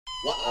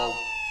Uh-oh.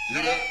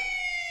 Hear that?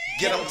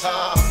 Get 'em,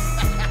 Tom.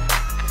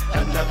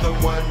 Another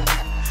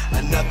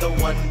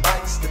one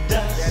bites the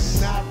dust.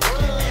 That's not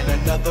right. And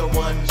another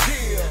one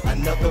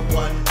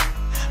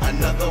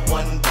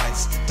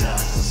bites the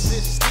dust.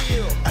 Sit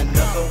still.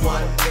 Another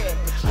one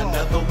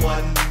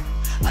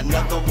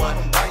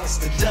bites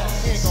the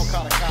dust. He ain't gonna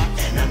call the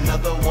cops. And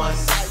another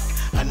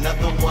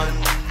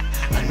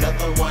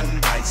one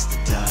bites the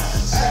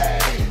dust. Hey,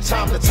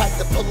 time to type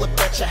to pull up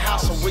at your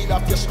house and read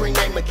off your screen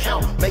name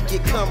account. Make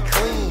it come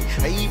clean,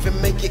 or even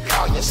make it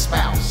call your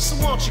spouse. So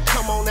why don't you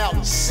come on out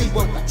and see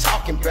what we're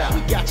talking about?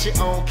 We got you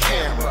on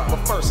camera,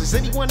 but first, is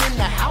anyone in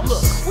the house?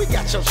 Look, we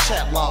got your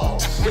chat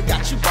logs, we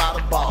got you by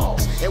the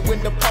balls. And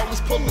when the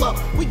police pull up,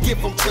 we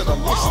give them to the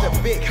law. It's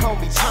the big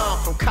homie Tom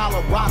from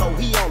Colorado,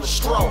 he on the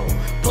stroll.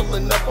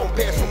 Pulling up on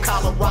Bear from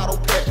Colorado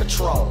Pet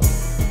Patrol.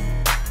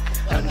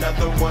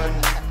 Another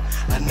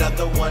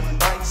one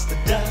bites the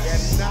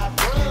dust.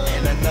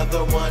 And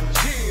another one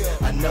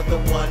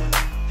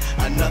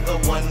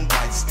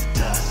bites the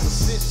dust.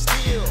 Sit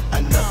still.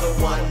 Another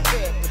one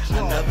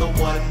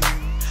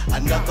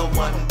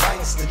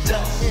bites the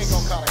dust. He ain't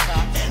gonna call the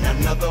cops. And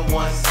another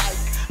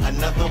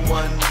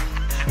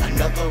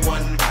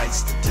one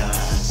bites the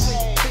dust.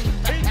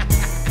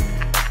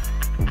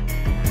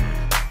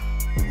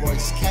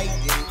 Royce K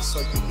did it, so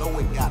you know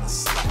it gotta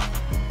slap.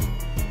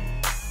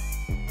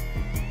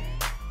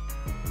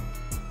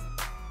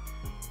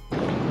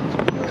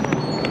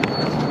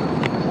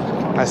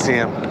 I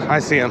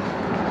see him.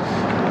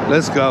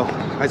 Let's go.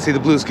 I see the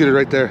blue scooter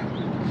right there.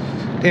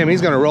 Damn,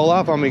 he's gonna roll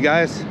off on me,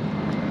 guys.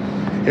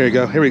 Here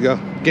we go.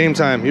 Game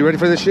time. You ready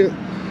for this shit?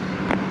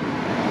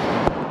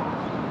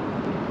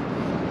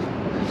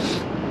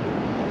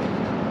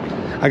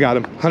 I got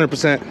him,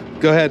 100%.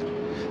 Go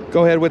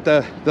ahead with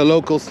the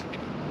locals.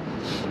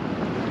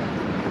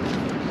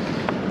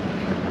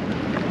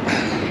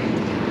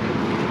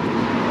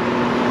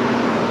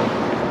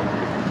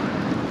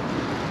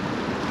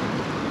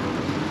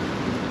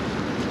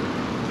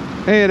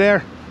 Hey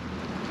there.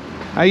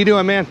 How you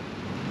doing, man?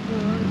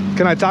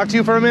 Can I talk to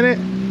you for a minute?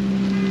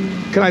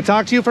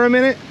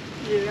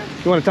 Yeah.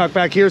 You want to talk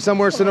back here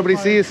somewhere so nobody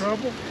sees? Oh,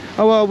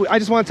 well, I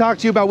just want to talk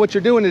to you about what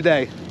you're doing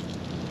today.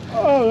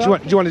 Oh, do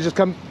you want to just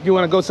come? You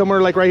want to go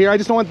somewhere like right here? I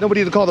just don't want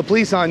nobody to call the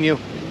police on you.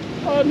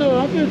 Oh, no,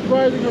 I'm just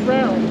riding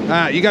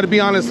around. You got to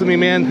be honest with me,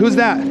 man. Who's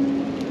that?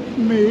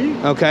 Me.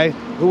 Okay.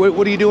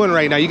 What are you doing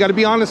right now? You got to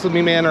be honest with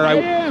me, man, or I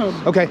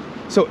am. Okay.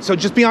 So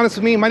just be honest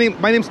with me. My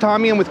name's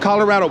Tommy. I'm with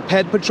Colorado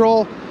Pet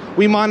Patrol.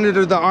 We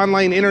monitor the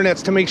online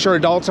internets to make sure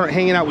adults aren't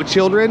hanging out with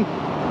children.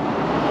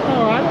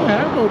 Oh, I don't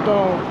have no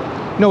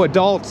dog. No,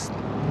 adults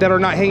that are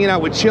not hanging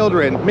out with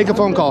children. Make a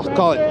phone call.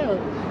 Call it.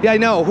 Yeah, I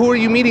know. Who are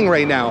you meeting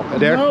right now,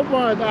 Adair? No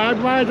one. I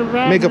ride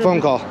around. Make a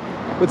phone call.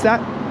 What's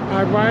that?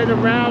 I ride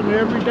around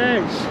every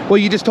day. Well,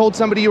 you just told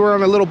somebody you were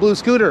on a little blue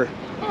scooter.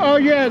 Oh,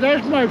 yeah,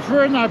 that's my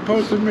friend I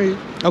supposed to meet.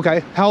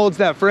 Okay. How old's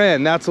that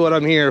friend? That's what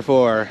I'm here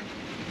for.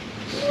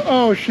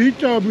 Oh, she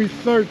told me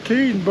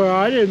 13, but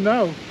I didn't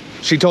know.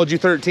 She told you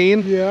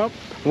 13? Yep.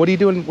 What are you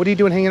doing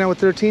hanging out with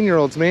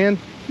 13-year-olds, man?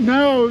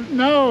 No,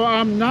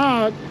 I'm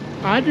not.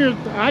 I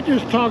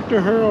just talked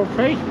to her on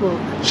Facebook.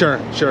 Sure.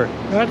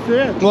 That's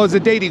it. Well, it's a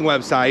dating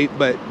website,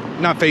 but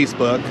not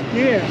Facebook.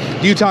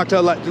 Yeah. Do you talk to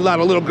a lot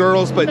of little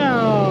girls, but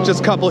no.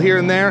 Just a couple here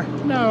and there?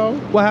 No.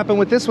 What happened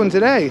with this one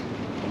today?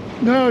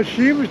 No,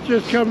 she was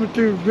just coming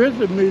to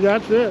visit me,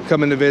 that's it.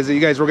 Coming to visit.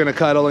 You guys were going to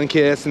cuddle and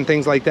kiss and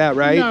things like that,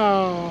 right?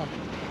 No.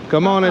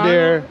 Come on,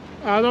 Adair.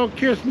 I don't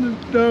kiss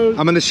those.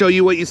 I'm going to show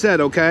you what you said,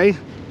 okay?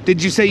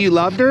 Did you say you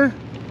loved her?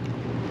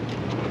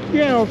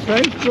 Yeah, on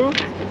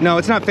Facebook. No,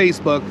 it's not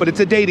Facebook, but it's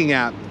a dating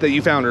app that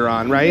you found her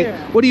on, right?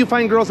 Yeah. What do you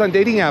find girls on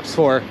dating apps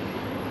for?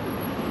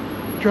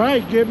 Try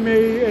to get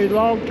me a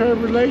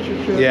long-term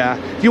relationship. Yeah.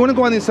 If you want to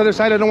go on this other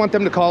side, I don't want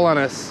them to call on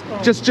us.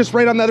 Oh. Just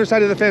right on the other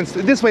side of the fence.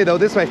 This way, though,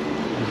 this way.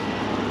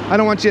 I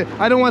don't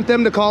want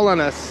them to call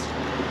on us.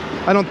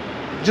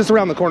 Just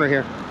around the corner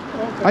here.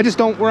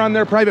 Okay. We're on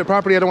their private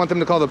property. I don't want them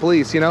to call the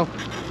police, you know?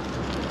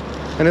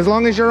 And as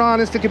long as you're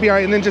honest, it could be all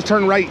right. And then just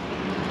turn right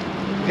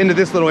into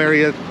this little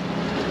area.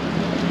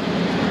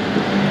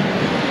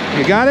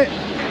 You got it?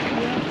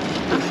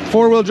 Yeah.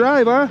 4-wheel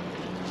drive, huh?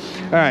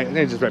 All right,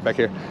 and just right back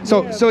here.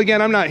 So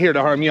again, I'm not here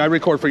to harm you. I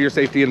record for your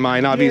safety and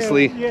mine,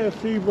 obviously. Yeah,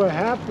 see what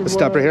happened was...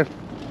 Stop right here.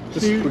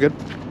 We're good.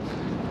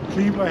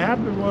 See, what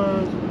happened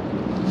was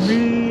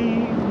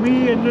me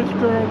and this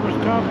girl was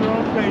talking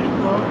on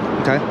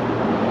Facebook. Okay.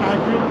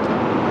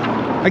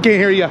 I can't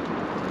hear you.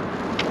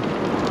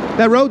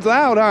 That road's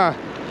loud, huh?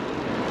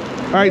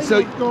 All right, so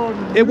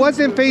it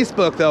wasn't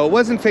Facebook, though. It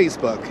wasn't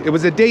Facebook. It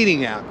was a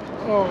dating app.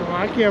 Oh,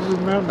 I can't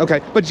remember.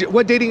 Okay, but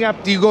what dating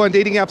app? Do you go on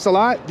dating apps a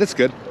lot? That's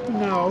good.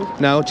 No.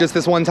 No, just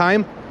this one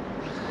time?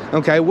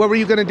 Okay, what were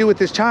you going to do with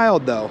this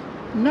child, though?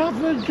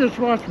 Nothing, just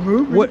watch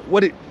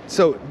movies.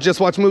 So just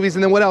watch movies,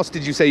 and then what else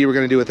did you say you were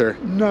going to do with her?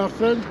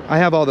 Nothing. I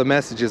have all the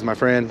messages, my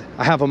friend.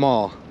 I have them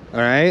all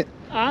right?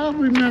 I don't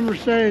remember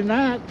saying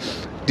that.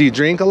 Do you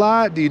drink a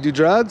lot? Do you do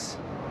drugs?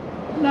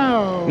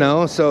 No.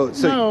 No?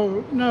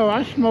 No,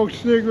 I smoke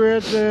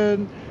cigarettes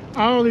and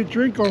I only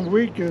drink on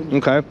weekends.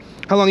 Okay.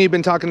 How long have you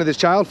been talking to this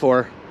child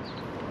for?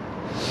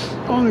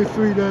 Only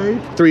 3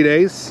 days. 3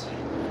 days?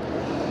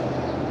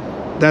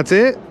 That's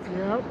it?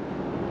 Yep.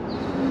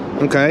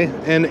 Okay.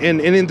 And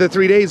in the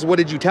 3 days, what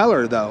did you tell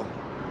her, though?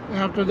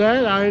 After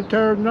that, I didn't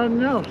tell her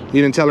nothing else.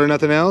 You didn't tell her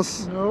nothing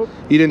else? Nope.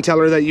 You didn't tell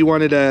her that you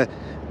wanted to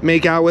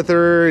make out with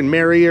her and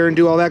marry her and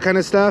do all that kind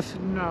of stuff?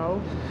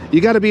 No.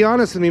 You got to be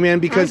honest with me, man,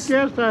 because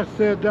I guess I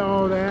said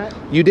all that.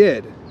 you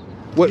did.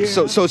 What? Yeah.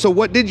 So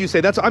what did you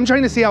say? I'm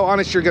trying to see how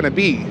honest you're gonna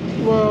be.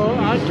 Well,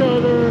 I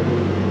told her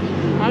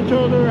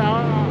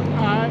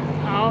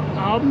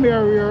I'll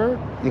marry her,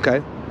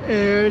 Okay.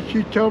 and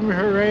she told me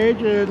her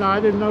age, and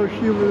I didn't know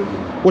she was.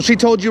 Well, she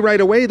told you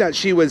right away that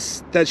she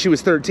was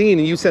 13,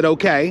 and you said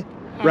okay,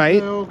 I right?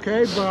 said,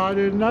 okay, but I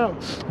didn't know.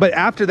 But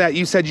after that,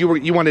 you said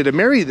you wanted to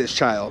marry this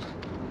child,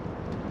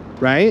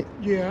 right?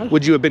 Yes.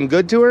 Would you have been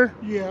good to her?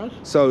 Yes.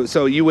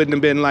 So you wouldn't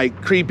have been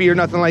like creepy or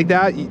nothing like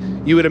that.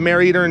 You would have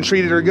married her and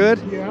treated her good.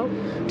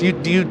 Yep.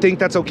 Do you think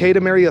that's okay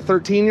to marry a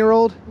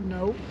 13-year-old?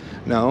 No.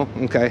 No.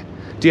 Okay.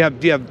 Do you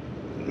have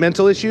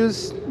mental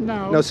issues?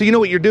 No. No. So you know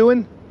what you're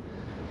doing?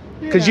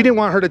 Because you didn't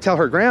want her to tell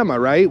her grandma,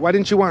 right? Why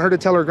didn't you want her to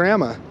tell her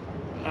grandma?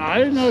 I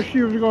didn't know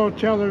she was going to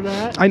tell her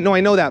that. I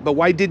know that, but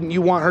why didn't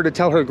you want her to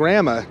tell her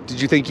grandma?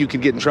 Did you think you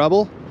could get in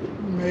trouble?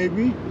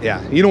 Maybe.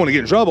 Yeah. You don't want to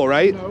get in trouble,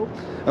 right? No.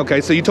 Okay.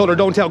 So you told her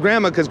don't tell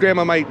grandma because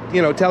grandma might,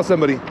 tell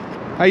somebody.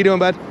 How you doing,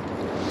 bud?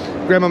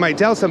 Grandma might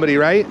tell somebody,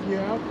 right?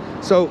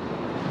 Yeah. So,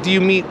 do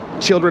you meet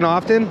children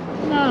often?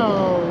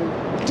 No.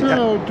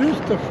 No,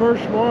 just the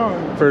first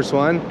one. First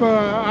one. But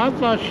I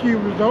thought she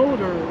was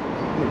older.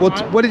 Well,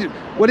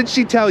 what did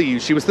she tell you?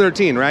 She was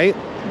 13, right?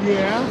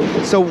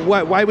 Yeah. So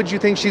why would you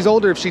think she's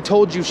older if she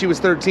told you she was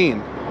 13?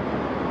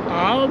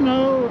 I don't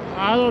know.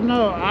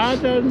 I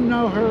didn't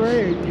know her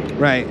age.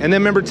 Right. And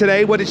then remember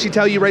today, what did she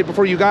tell you right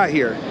before you got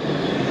here?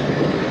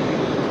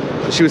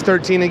 She was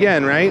 13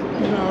 again, right?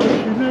 No,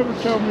 she never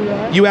told me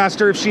that. You asked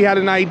her if she had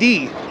an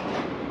ID.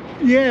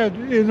 Yeah,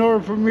 in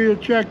order for me to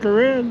check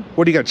her in.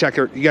 What do you got to check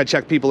her? You got to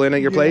check people in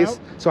at your place?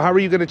 So how are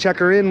you going to check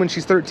her in when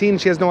she's 13?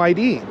 She has no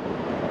ID.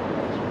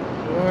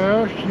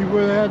 Well, she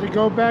would have had to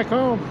go back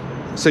home.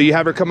 So you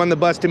have her come on the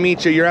bus to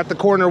meet you. You're at the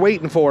corner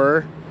waiting for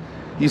her.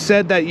 You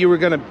said that you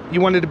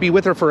wanted to be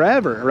with her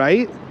forever,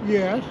 right?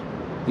 Yes.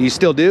 You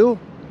still do?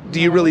 Do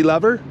you really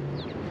love her?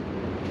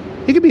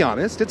 You can be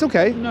honest. It's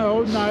okay.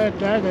 No, not at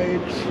that age.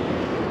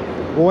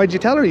 Well, why'd you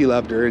tell her you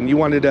loved her and you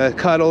wanted to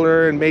cuddle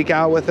her and make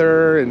out with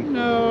her? And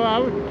No,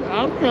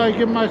 I'm trying to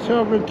get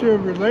myself into a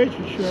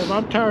relationship.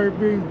 I'm tired of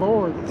being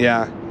bored.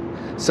 yeah.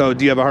 So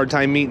do you have a hard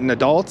time meeting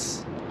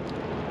adults?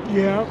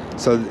 Yeah.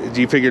 So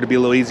do you figure it'd be a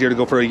little easier to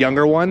go for a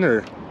younger one,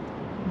 or?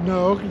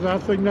 No, because I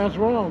think that's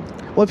wrong.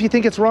 Well, if you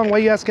think it's wrong, why are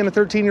you asking a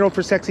 13-year-old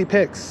for sexy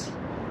pics?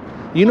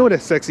 You know what a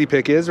sexy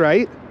pic is,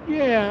 right?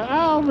 Yeah,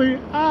 I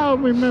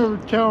don't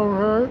remember telling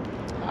her.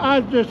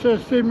 I just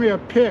said, send me a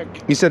pic.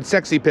 You said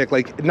sexy pic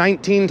like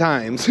 19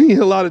 times. A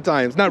lot of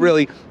times. Not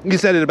really. You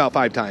said it about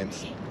 5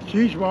 times.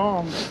 She's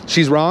wrong.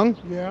 She's wrong?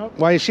 Yeah.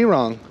 Why is she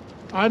wrong?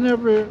 I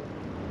never. Do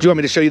you want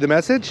me to show you the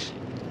message?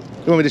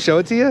 You want me to show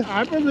it to you?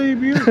 I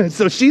believe you.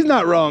 So she's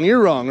not wrong.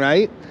 You're wrong,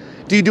 right?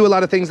 Do you do a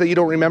lot of things that you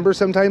don't remember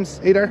sometimes,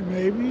 Adar?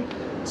 Maybe.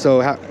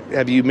 So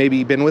have you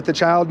maybe been with the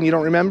child and you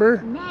don't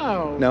remember?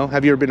 No. No?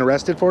 Have you ever been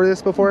arrested for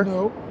this before?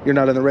 No. You're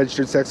not on the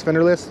registered sex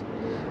offender list?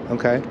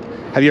 Okay.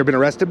 Have you ever been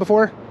arrested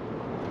before?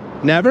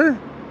 Never?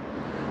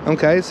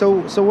 Okay,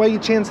 so why are you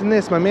chancing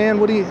this, my man?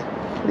 What are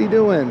you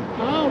doing?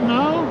 I don't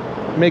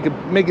know.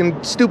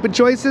 Making stupid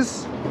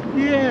choices?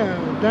 Yeah,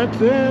 that's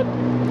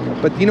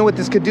it. But you know what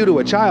this could do to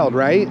a child,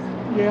 right?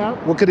 Yeah.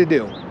 What could it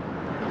do?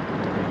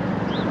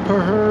 Put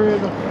her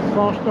in a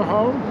foster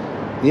home.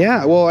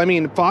 Yeah, well, I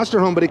mean, foster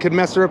home, but it could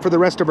mess her up for the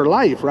rest of her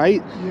life,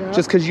 right? Yeah.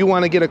 Just because you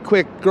want to get a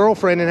quick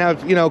girlfriend and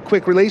have,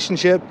 quick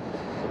relationship.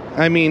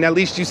 I mean, at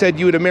least you said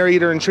you would have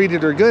married her and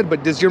treated her good,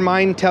 but does your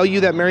mind tell you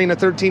that marrying a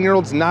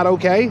 13-year-old's not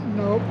okay?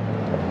 Nope.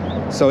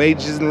 So age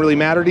doesn't really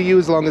matter to you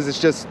as long as it's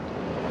just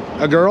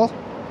a girl?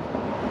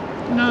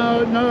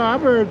 No, I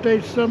better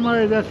date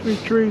somebody that's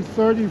between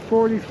 30,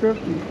 40,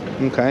 50.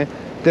 Okay.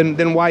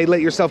 Then why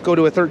let yourself go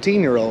to a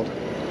 13-year-old?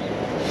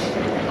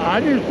 I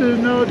just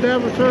didn't know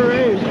that was her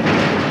age.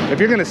 If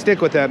you're going to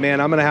stick with that,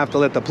 man, I'm going to have to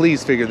let the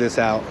police figure this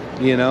out,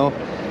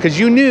 Because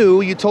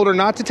you told her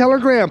not to tell her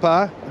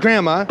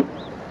grandma.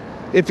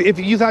 If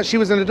you thought she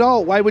was an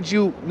adult, why would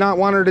you not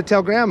want her to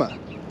tell grandma?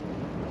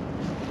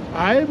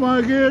 I didn't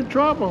want to get in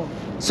trouble.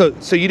 So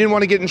you didn't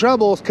want to get in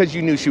trouble because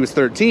you knew she was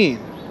 13,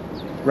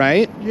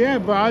 right? Yeah,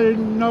 but I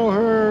didn't know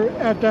her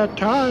at that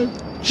time.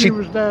 She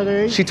was that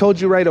age. She told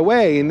you right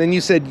away, and then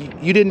you said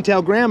you didn't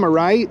tell grandma,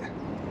 right?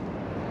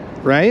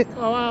 Right?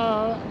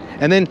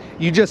 And then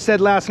you just said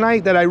last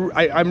night that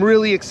I'm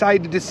really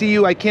excited to see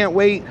you. I can't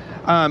wait.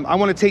 I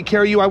want to take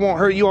care of you. I won't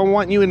hurt you. I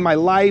want you in my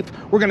life.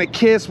 We're going to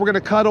kiss. We're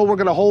going to cuddle. We're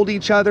going to hold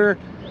each other.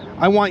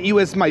 I want you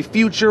as my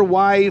future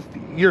wife.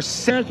 You're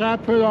Yes, I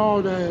put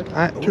all that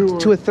to her.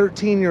 To a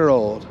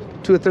 13-year-old.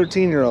 To a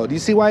 13-year-old. Do you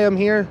see why I'm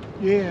here?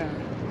 Yeah.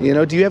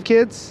 Do you have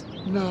kids?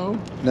 No.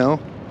 No?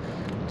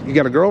 You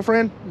got a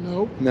girlfriend?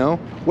 Nope. No.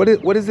 What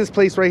is this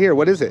place right here?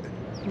 What is it?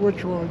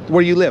 Which one?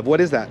 Where you live?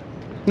 What is that?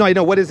 No, I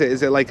know. What is it?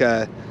 Is it like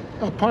a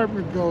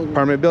Apartment building.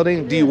 apartment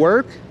building? Do you Yeah.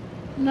 work?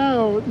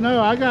 No,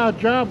 I got a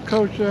job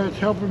coach that's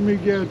helping me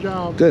get a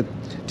job. Good.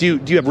 Do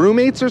you have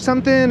roommates or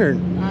something, or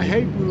I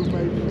hate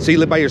roommates. so you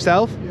live by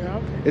yourself? Yeah.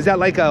 Is that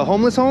like a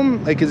homeless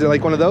home? Like, is it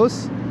like one of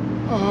those?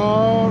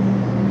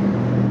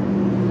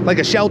 Like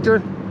a shelter?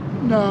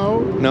 No.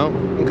 No.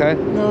 Okay.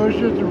 No, it's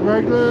just a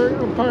regular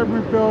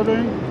apartment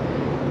building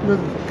with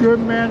good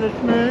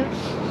management.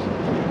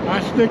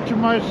 I stick to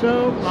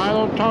myself. I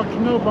don't talk to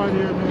nobody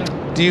in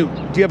there. Do you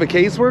have a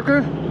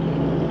caseworker?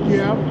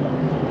 Yeah,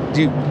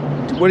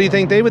 What do you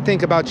think they would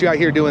think about you out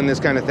here doing this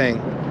kind of thing?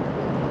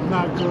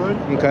 not good.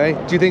 Okay.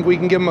 Do you think we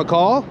can give them a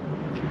call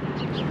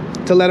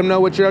to let them know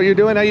what you're out here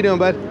doing? How you doing,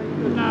 bud?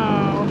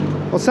 No.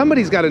 Well,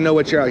 somebody's got to know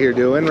what you're out here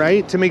doing,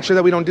 right? To make sure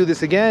that we don't do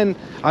this again.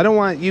 I don't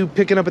want you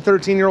picking up a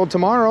 13-year-old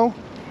tomorrow.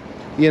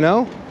 You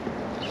know?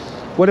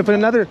 What if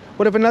another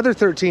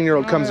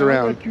 13-year-old comes I'll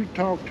around? let you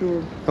talk to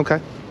him. Okay.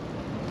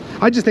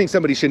 I just think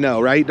somebody should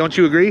know, right? Don't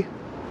you agree?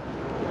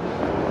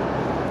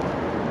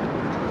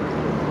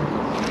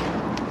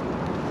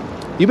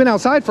 You've been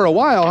outside for a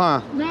while,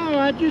 huh? No,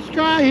 I just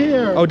got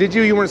here. Oh, did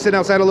you? You weren't sitting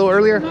outside a little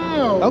earlier?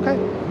 No. Okay.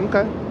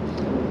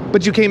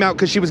 But you came out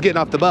because she was getting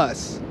off the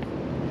bus.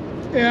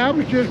 Yeah, I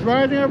was just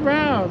riding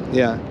around.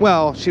 Yeah.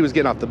 Well, she was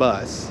getting off the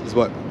bus is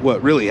what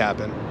really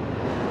happened.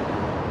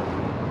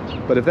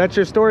 But if that's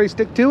your story,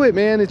 stick to it,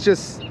 man. It's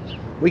just,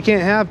 we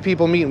can't have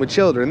people meeting with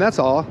children. That's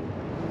all.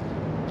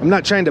 I'm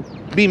not trying to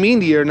be mean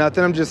to you or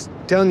nothing. I'm just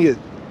telling you,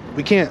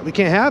 we can't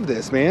have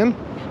this, man.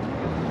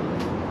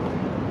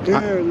 Yeah,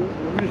 let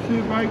me see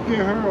if I can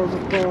get her on the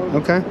phone.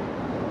 Okay.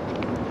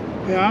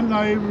 Yeah, I'm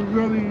not even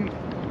really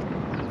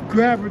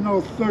grabbing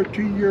no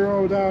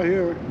 13-year-old out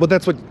here. Well,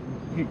 that's what,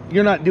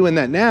 you're not doing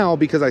that now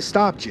because I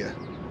stopped you,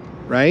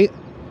 right?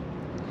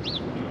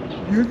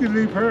 You can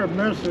leave her a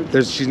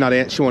message. She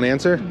won't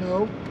answer?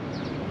 No.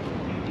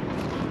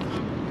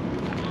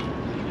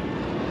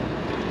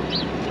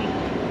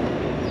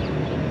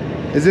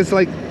 Is this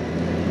like,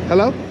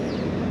 hello?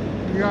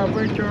 You gotta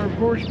wait till her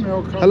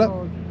voicemail comes Hello?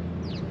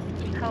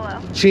 on.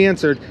 Hello? She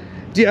answered.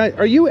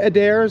 Are you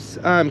Adair's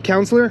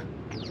counselor?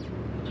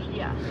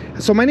 Yeah.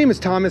 So my name is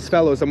Thomas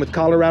Fellows. I'm with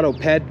Colorado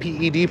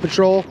PED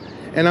Patrol,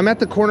 and I'm at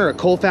the corner of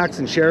Colfax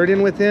and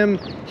Sheridan with him.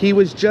 He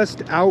was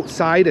just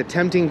outside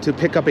attempting to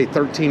pick up a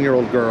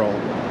 13-year-old girl.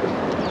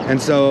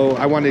 And so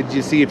I wanted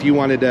to see if you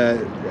wanted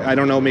to, I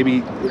don't know,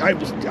 maybe,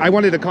 I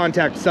wanted to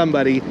contact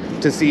somebody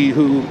to see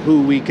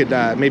who we could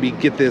maybe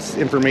get this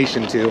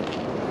information to.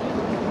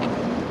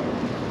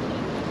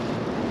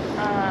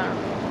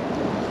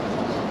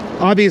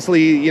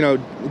 Obviously, you know,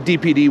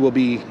 DPD will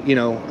be, you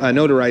know,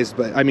 notarized,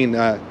 but I mean,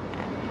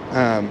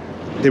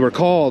 they were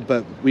called,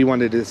 but we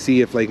wanted to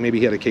see if like maybe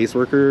he had a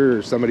caseworker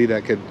or somebody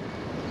that could,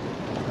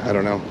 I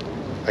don't know,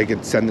 I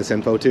could send this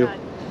info to. I'm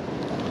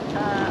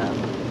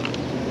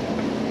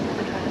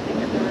trying to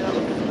think of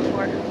the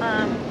word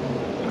I'm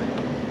looking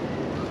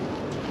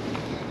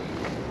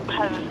for.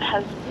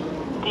 Has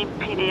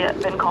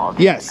DPD been called?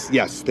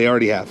 Yes, they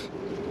already have.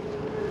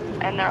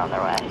 And they're on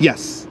their way?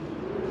 Yes.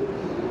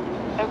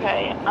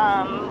 Okay,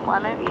 why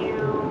don't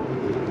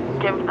you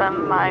give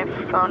them my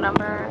phone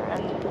number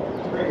and...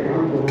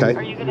 Okay.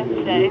 Are you going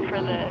to stay for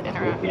the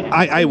interaction?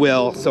 I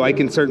will, so I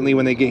can certainly,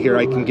 when they get here,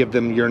 I can give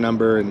them your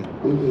number and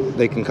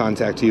they can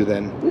contact you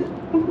then.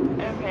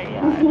 Okay,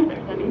 yeah, if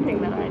there's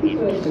anything that I need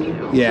to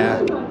do.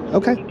 Yeah,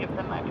 okay. You give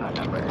them my phone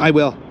number. I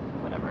will.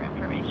 Whatever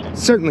information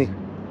Certainly.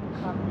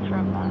 comes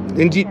from that.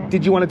 And Okay.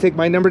 did you want to take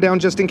my number down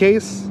just in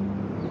case?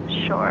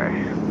 Sure.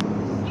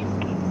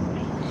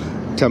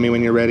 Tell me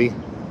when you're ready.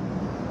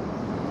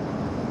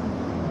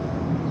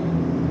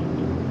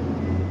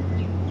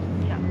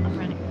 Yeah, I'm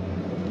ready.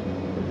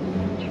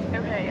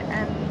 Okay,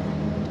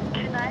 and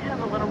can I have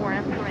a little more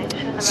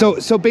information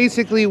about... So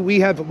basically we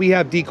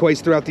have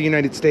decoys throughout the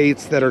United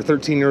States that are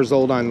 13 years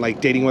old on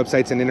like dating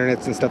websites and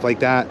internets and stuff like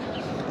that.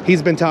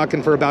 He's been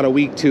talking for about a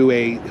week to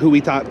who we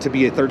thought to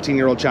be a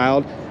 13-year-old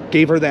child,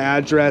 gave her the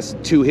address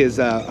to his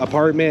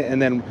apartment,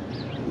 and then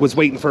was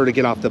waiting for her to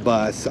get off the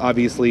bus.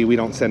 Obviously, we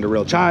don't send a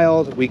real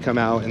child. We come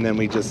out and then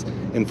we just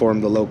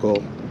inform the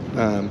local,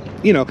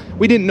 you know,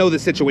 we didn't know the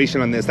situation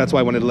on this. That's why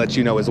I wanted to let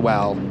you know as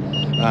well.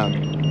 Yeah,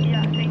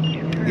 thank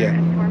you for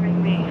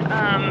informing me.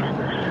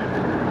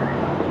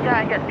 Yeah,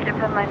 I guess give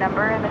them my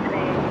number and if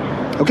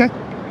they... Okay.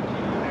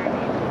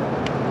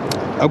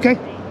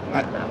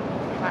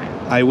 Fine.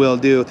 I will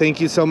do. Thank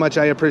you so much.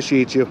 I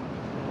appreciate you.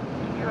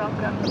 You're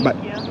welcome. Bye.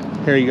 Thank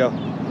you. Here you go.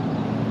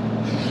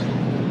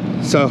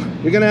 So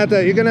you're gonna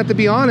have to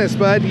be honest,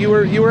 bud. You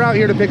were out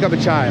here to pick up a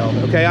child,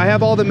 okay? I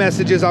have all the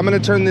messages. I'm gonna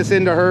turn this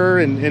into her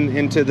and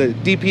into the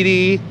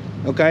DPD,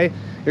 okay?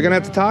 You're gonna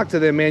have to talk to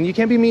them, man. You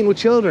can't be meeting with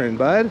children,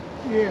 bud.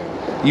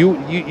 Yeah.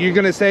 You're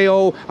gonna say,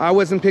 oh, I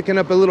wasn't picking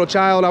up a little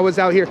child. I was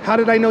out here. How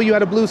did I know you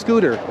had a blue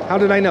scooter? How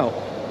did I know?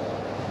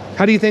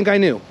 How do you think I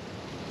knew?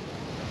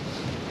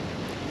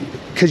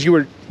 Because you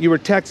were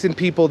texting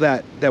people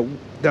that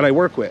I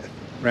work with,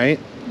 right?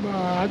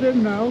 I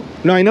didn't know.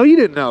 No, I know you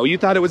didn't know. You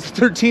thought it was a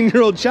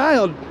 13-year-old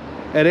child.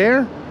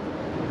 Adair,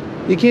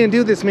 you can't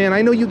do this, man.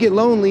 I know you get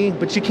lonely,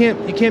 but you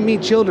can't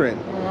meet children.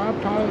 Oh, I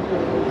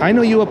apologize. I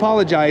know you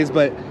apologize,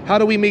 but how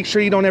do we make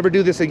sure you don't ever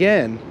do this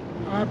again?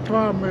 I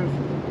promise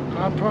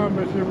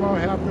it won't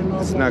happen no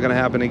more. It's not gonna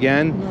happen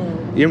again.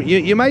 No.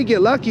 You might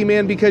get lucky,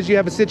 man, because you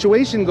have a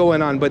situation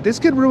going on, but this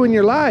could ruin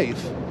your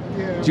life.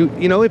 Yeah.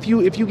 You know, if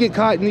you get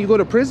caught and you go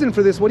to prison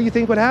for this, what do you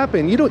think would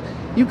happen?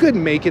 You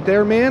couldn't make it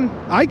there, man.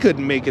 I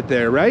couldn't make it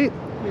there, right?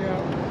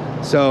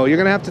 Yeah. So you're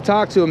gonna have to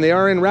talk to them. They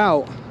are en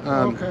route.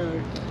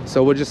 Okay.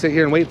 So we'll just sit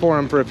here and wait for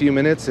them for a few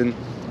minutes, and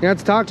you have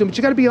to talk to them. But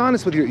you got to be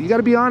honest with you got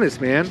to be honest,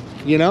 man.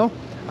 You know,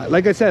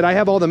 like I said, I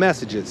have all the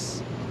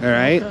messages. All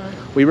right. Okay.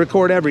 We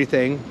record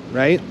everything,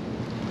 right?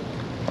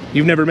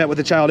 You've never met with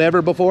a child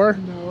ever before?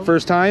 No.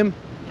 First time?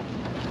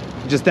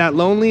 Just that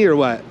lonely or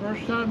what?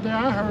 First time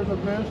that I heard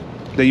of this.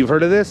 That you've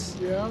heard of this?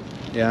 Yeah.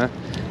 Yeah.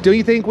 Do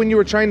you think when you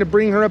were trying to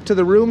bring her up to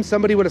the room,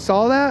 somebody would have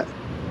saw that?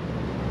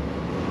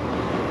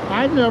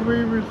 I never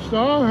even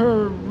saw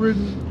her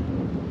ridden.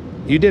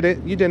 You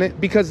didn't,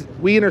 because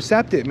we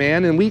intercept it,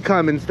 man, and we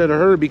come instead of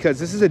her, because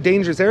this is a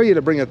dangerous area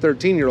to bring a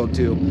 13-year-old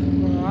to.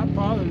 Well, I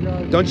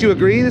apologize. Don't you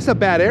agree? This is a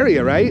bad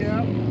area, right?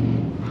 Yeah.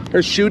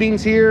 There's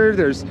shootings here,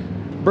 there's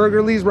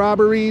burglaries,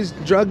 robberies,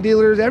 drug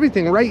dealers,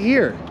 everything right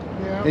here.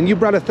 Yeah. And you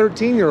brought a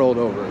 13-year-old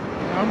over.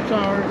 I'm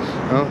sorry.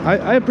 Well,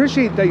 I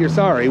appreciate that you're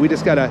sorry. We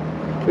just gotta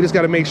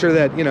make sure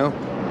that, you know,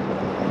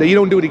 that you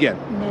don't do it again.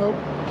 Nope.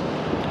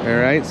 All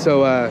right,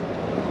 so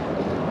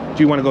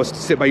do you want to go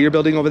sit by your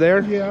building over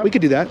there? Yeah. We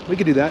could do that,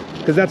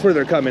 because that's where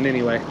they're coming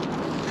anyway.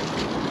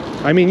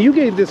 I mean, you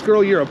gave this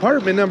girl your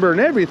apartment number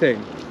and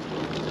everything,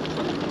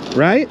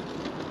 right?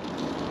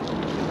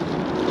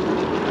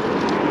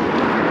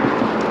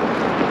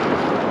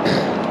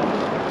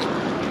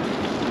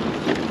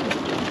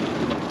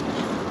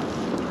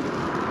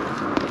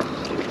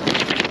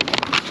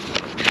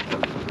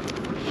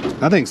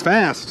 That thing's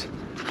fast.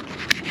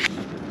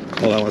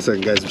 Hold on one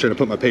second, guys. I'm trying to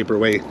put my paper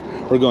away.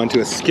 We're going to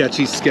a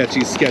sketchy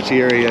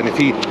area, and if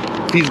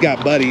he's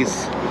got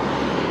buddies,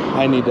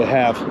 I need to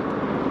have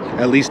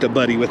at least a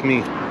buddy with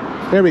me.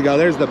 There we go.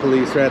 There's the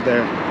police right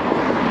there.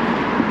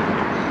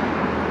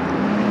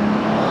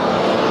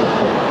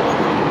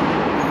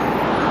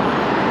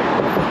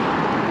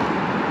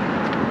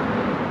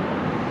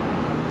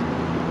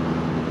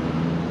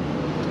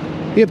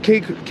 You have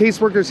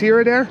caseworkers here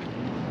or there?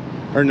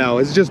 Or no?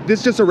 Is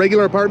this just a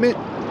regular apartment?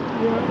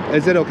 Yeah.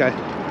 Is it okay?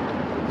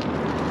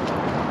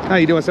 How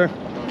you doing, sir?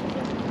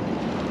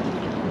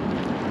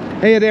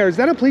 Hey there, is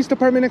that a police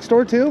department next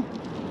door too?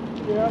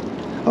 Yeah.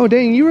 Oh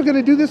dang, you were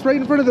gonna do this right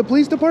in front of the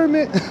police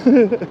department?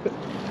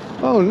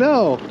 Oh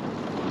no.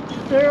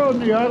 They're on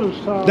the other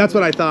side. That's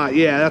what I thought.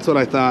 Yeah, that's what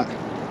I thought.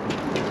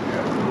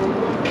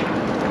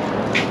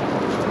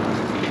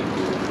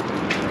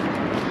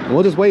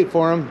 We'll just wait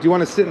for him. Do you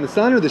want to sit in the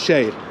sun or the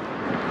shade?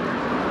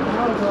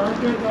 I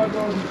think I'll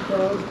go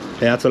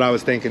inside. Yeah, that's what I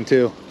was thinking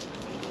too.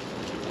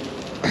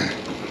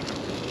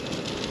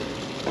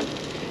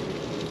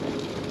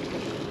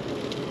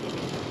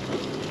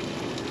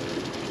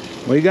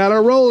 We got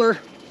our roller.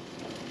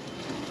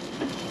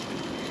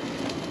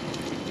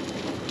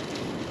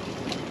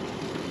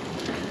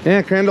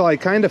 Yeah, Crandall, I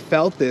kind of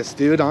felt this,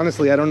 dude.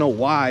 Honestly, I don't know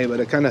why,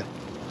 but I kind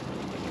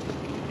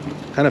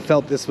of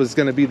felt this was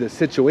going to be the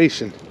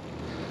situation.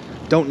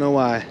 Don't know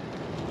why.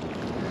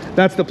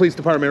 That's the police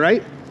department,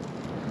 right?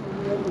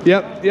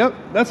 Yep,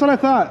 that's what I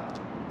thought.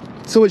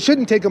 So it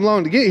shouldn't take them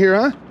long to get here,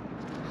 huh?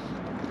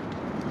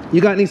 You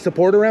got any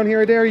support around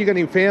here, Adair? You got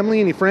any family,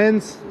 any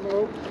friends?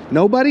 Nope.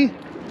 Nobody?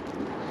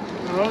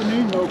 I don't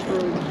need no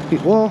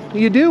friends. Well,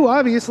 you do,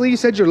 obviously. You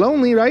said you're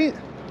lonely, right?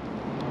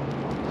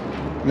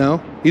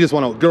 No? You just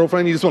want a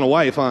girlfriend? You just want a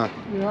wife, huh?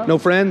 Yeah. No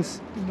friends?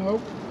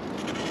 Nope.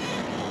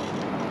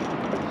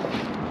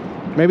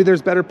 Maybe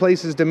there's better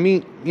places to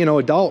meet, you know,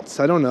 adults.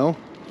 I don't know.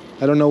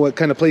 I don't know what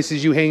kind of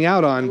places you hang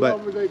out on, How but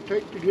long would they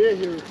take to get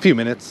here? few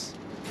minutes.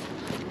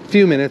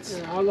 Few minutes.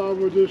 Yeah, how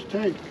long would this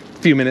take?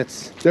 Few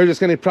minutes. They're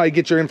just gonna probably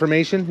get your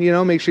information, you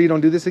know, make sure you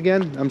don't do this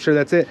again. I'm sure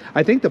that's it.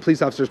 I think the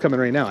police officer's coming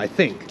right now. I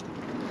think.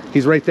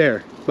 He's right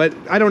there. But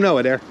I don't know,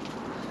 Adair.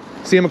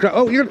 See him across.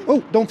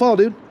 Oh, don't fall,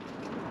 dude.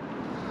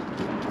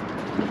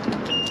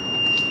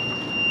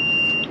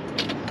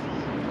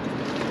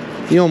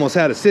 You almost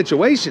had a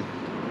situation.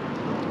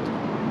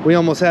 We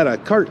almost had a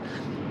cart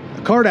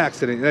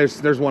accident.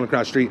 There's one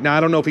across the street. Now I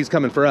don't know if he's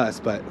coming for us,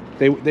 but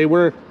they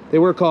were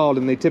called,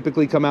 and they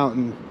typically come out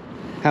and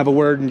have a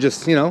word and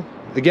just, you know,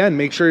 again,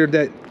 make sure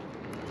that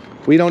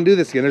we don't do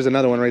this again. There's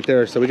another one right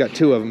there, so we got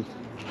two of them.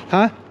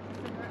 Huh?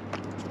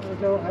 I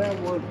don't have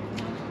one.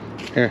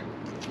 Here.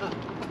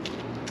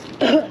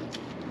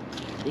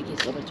 Thank you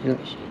so much. I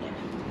appreciate it.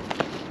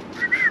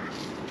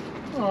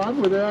 Oh, I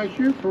would ask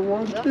you for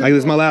one too. This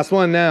is my last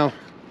one now.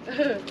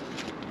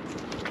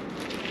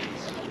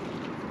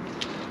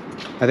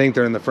 I think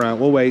they're in the front.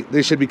 We'll wait.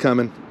 They should be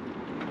coming.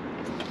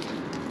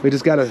 We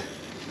just gotta...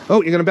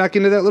 Oh, you're gonna back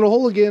into that little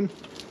hole again.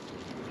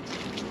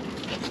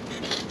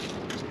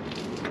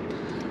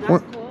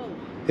 That's cool.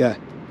 Yeah.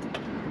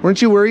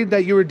 Weren't you worried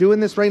that you were doing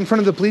this right in front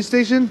of the police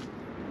station?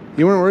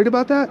 You weren't worried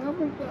about that?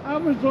 I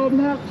was on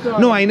that side.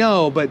 No, I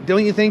know, but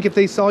don't you think if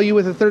they saw you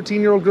with a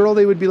 13-year-old girl,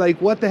 they would be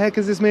like, what the heck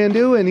is this man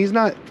doing? He's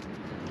not,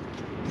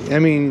 I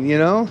mean, you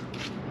know,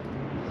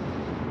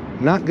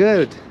 not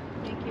good.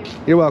 Thank you.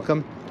 You're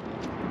welcome.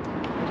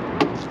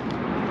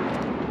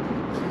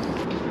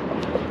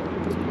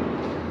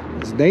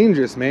 It's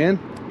dangerous, man.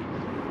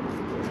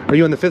 Are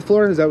you on the 5th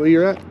floor? Is that where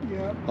you're at?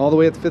 Yeah, All the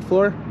way at the 5th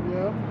floor?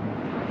 yeah.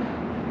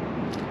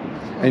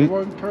 And- And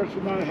one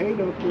person I hate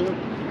up there,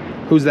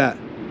 Who's that?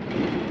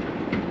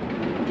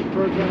 the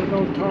person I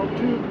don't talk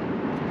to.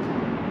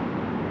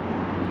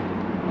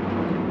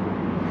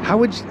 How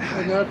would you...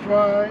 And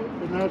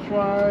that's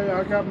why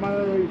I got my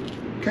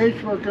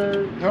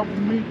caseworker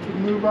helping me to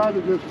move out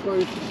of this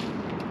place.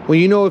 Well,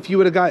 you know, if you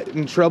would have got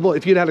in trouble,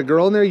 if you'd had a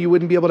girl in there, you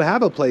wouldn't be able to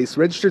have a place.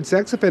 Registered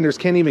sex offenders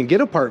can't even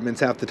get apartments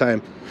half the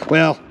time.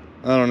 Well,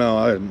 I don't know.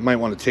 I might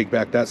want to take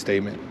back that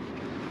statement.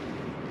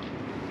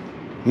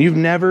 You've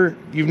never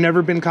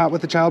been caught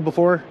with a child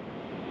before?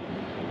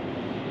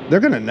 They're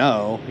gonna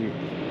know.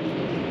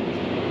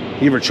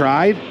 You ever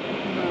tried?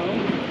 No.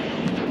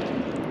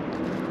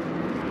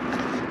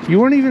 You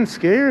weren't even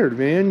scared,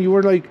 man. You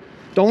were like,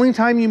 the only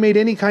time you made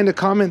any kind of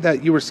comment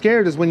that you were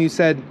scared is when you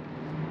said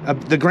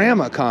the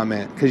grandma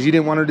comment, because you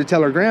didn't want her to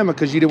tell her grandma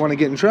because you didn't want to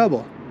get in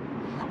trouble.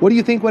 What do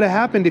you think would have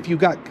happened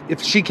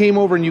if she came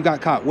over and you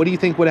got caught? What do you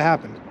think would have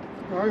happened?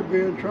 I'd be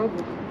in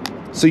trouble.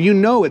 So you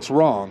know it's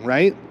wrong,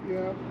 right?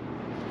 Yeah.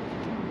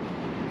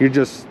 You're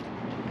just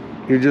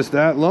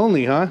that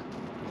lonely, huh?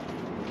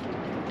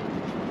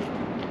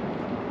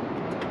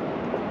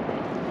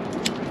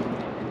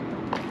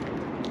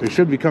 They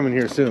should be coming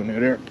here soon,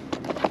 dude. Eric.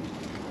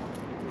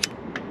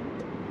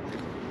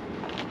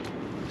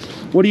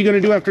 What are you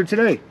gonna do after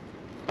today?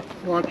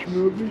 Watch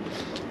movies.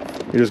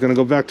 You're just gonna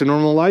go back to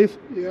normal life?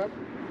 Yep.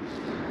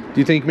 Do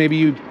you think maybe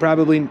you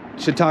probably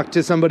should talk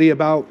to somebody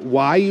about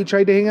why you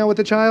tried to hang out with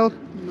a child?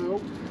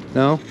 Nope.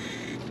 No?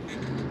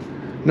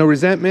 No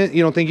resentment?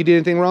 You don't think you did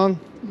anything wrong?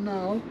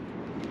 No.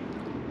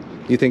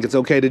 You think it's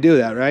okay to do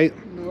that, right?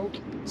 Nope.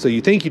 So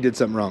you think you did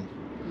something wrong?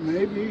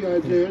 Maybe I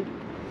did.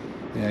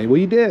 Yeah, well,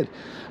 you did.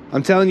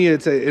 I'm telling you,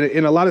 it's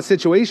in a lot of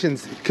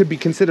situations, it could be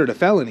considered a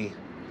felony.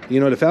 You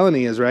know what a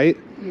felony is, right?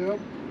 Yep.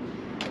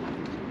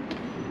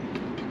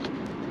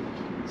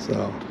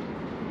 So,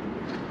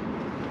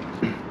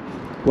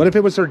 what if it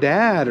was her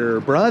dad or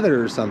her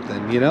brother or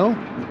something, you know?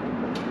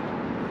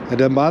 It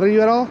doesn't bother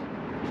you at all?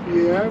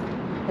 Yeah.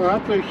 Well, I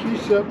think she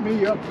set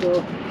me up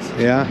though.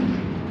 Yeah.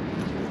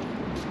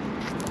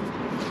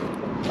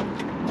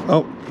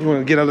 Oh, you want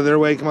to get out of their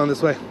way? Come on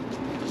this way.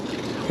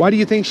 Why do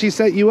you think she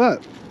set you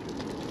up?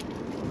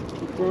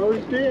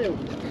 Probably did.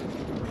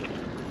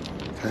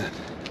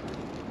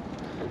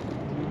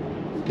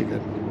 You're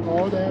good.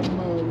 All that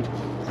mud.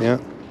 Yeah.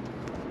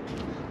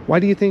 Why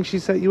do you think she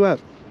set you up?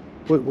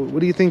 What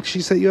do you think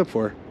she set you up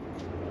for?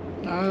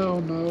 I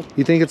don't know.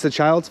 You think it's the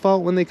child's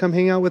fault when they come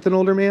hang out with an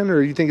older man,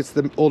 or you think it's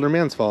the older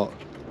man's fault?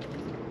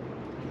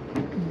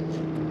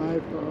 My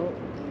fault.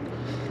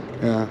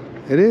 Yeah,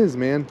 it is,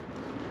 man.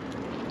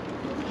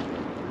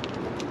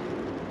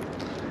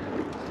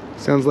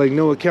 Sounds like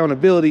no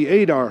accountability,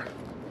 Adar.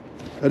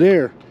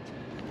 Adair.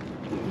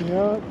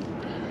 Yep.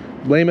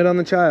 Blame it on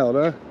the child,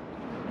 huh?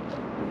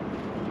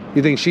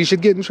 You think she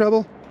should get in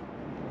trouble?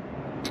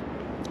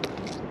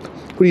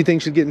 Who do you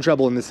think should get in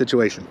trouble in this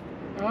situation?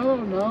 I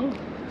don't know.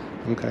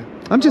 Okay.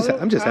 I'm just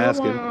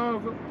asking.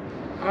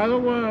 I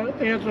don't want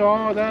to answer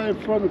all that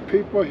in front of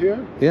people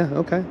here. Yeah,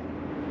 okay.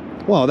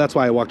 Well, that's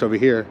why I walked over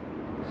here.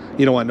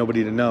 You don't want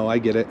nobody to know. I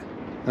get it.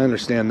 I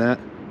understand that.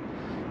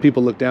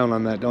 People look down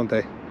on that, don't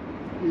they?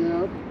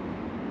 Yep.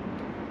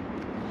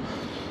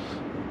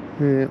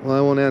 Yeah, well,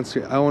 I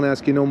won't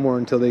ask you no more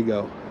until they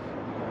go.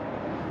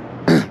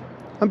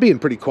 I'm being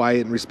pretty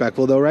quiet and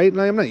respectful though, right? And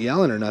I'm not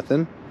yelling or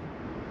nothing.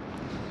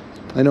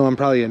 I know I'm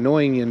probably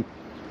annoying you and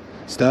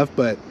stuff,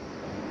 but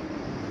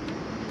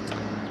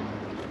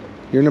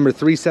you're number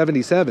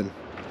 377.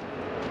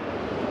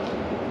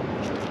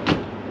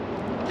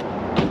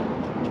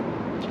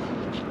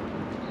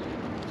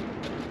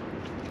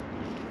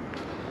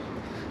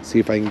 See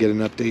if I can get an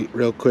update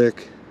real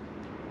quick.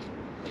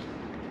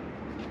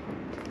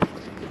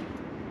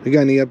 We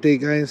got any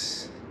update,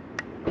 guys?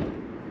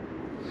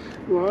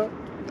 What?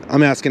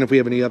 I'm asking if we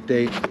have any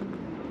update.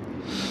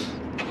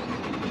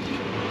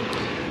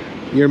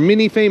 You're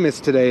mini famous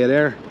today,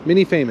 Adair.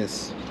 Mini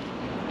famous.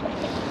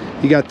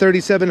 You got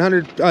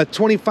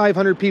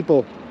 2,500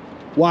 people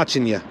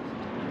watching you.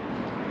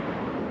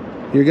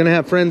 You're gonna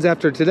have friends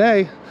after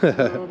today.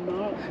 I'm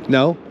not.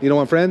 No, you don't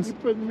want friends? You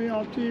putting me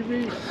on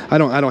TV? I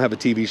don't have a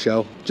TV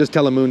show. Just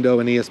Telemundo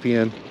and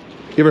ESPN.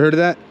 You ever heard of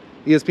that?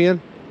 ESPN?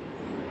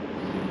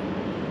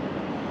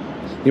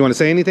 You want to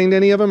say anything to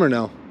any of them or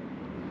no?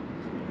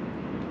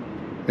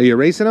 Are you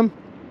erasing them?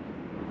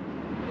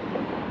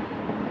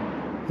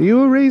 Are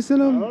you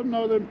erasing I them? don't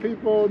know them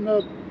people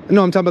enough.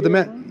 No, I'm talking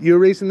about you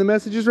erasing the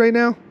messages right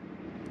now?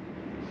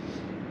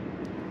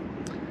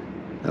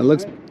 That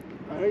looks...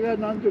 I ain't got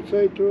nothing to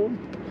say to them.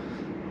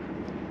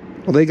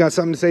 Well, they got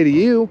something to say to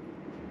you.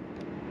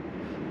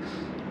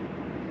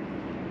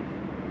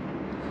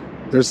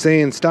 They're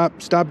saying stop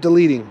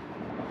deleting.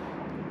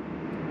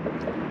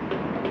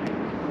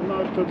 I'm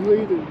not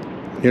deleting.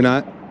 You're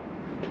not?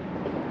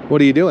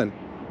 What are you doing?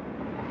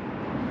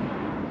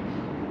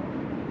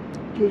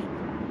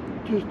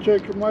 Just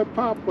checking my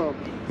pop-ups.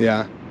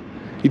 Yeah.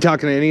 You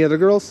talking to any other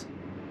girls?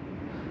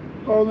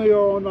 Only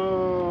on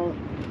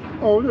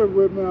older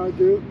women I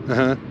do.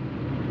 Uh-huh.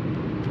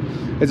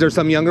 Is there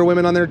some younger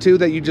women on there too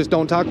that you just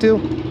don't talk to?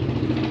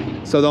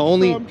 So the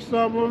only...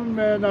 Some of them,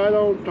 and I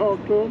don't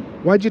talk to them.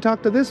 Why'd you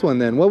talk to this one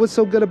then? What was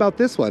so good about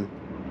this one?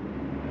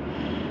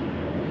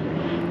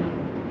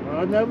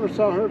 I never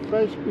saw her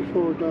face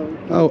before though.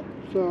 Oh.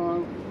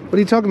 So, What are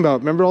you talking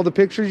about? Remember all the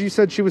pictures you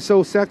said she was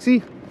so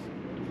sexy?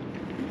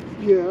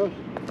 yeah,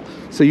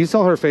 So you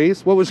saw her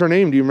face? What was her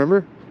name? Do you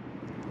remember?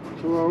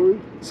 Chloe.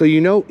 So you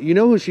know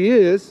who she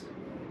is.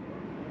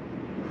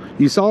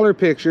 You saw her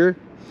picture.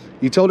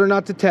 You told her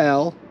not to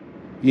tell.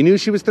 You knew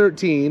she was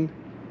 13.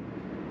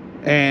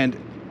 And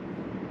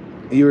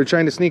you were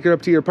trying to sneak her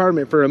up to your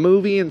apartment for a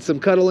movie and some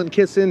cuddling,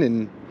 kissing,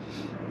 and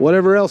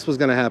whatever else was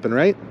going to happen,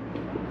 right?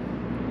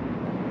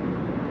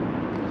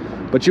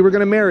 But you were going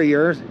to marry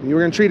her. You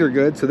were going to treat her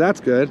good, so that's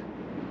good.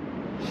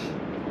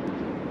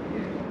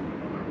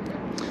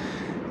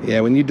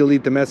 Yeah, when you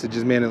delete the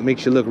messages, man, it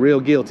makes you look real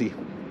guilty.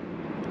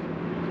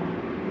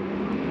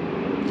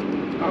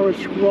 I was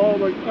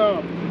scrolling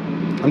up.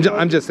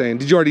 I'm just saying.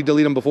 Did you already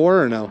delete them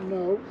before or no?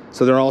 No.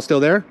 So they're all still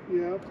there?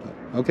 Yeah.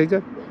 Okay,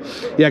 good.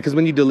 Yeah, because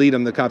when you delete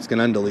them, the cops can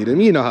undelete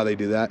them. You know how they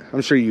do that.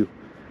 I'm sure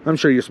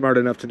you're smart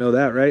enough to know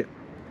that, right?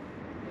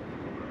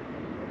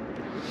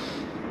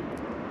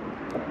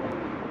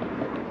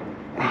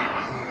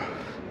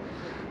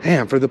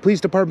 Damn, for the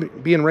police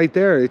department being right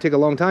there, they take a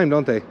long time,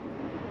 don't they?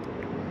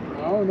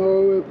 I don't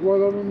know if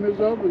one of them is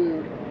over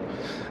there.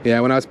 Yeah,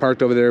 when I was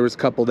parked over there was a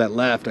couple that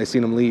left. I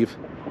seen them leave.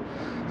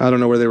 I don't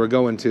know where they were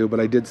going to, but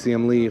I did see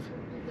them leave.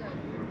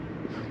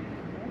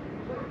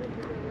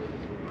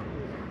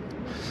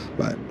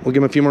 But we'll give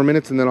them a few more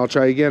minutes and then I'll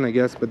try again, I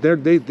guess. But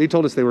they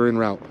told us they were en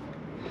route.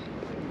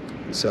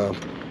 So.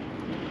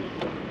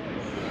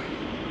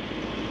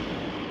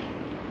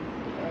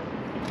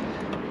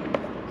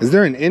 Is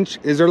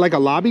there like a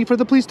lobby for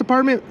the police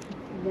department?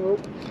 Nope.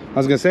 I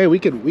was gonna say we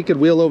could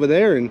wheel over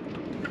there and.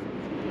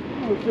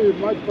 I'll see if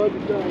my buddy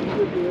down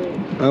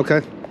here.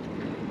 Okay.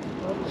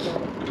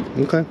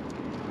 Okay.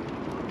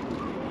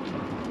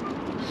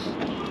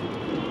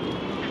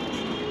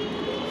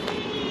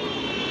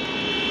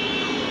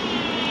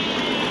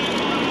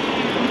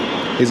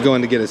 He's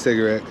going to get a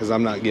cigarette because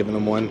I'm not giving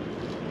him one.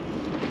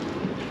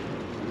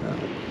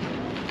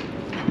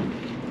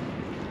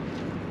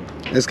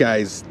 This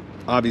guy's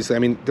obviously, I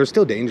mean, they're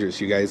still dangerous,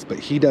 you guys, but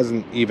he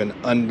doesn't even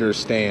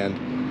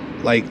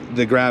understand like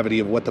the gravity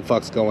of what the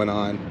fuck's going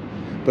on.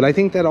 But I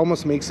think that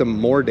almost makes him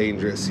more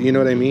dangerous. You know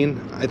what I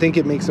mean? I think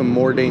it makes him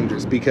more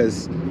dangerous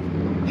because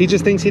he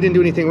just thinks he didn't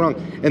do anything wrong.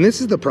 And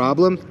this is the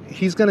problem.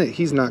 He's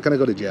not gonna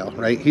go to jail,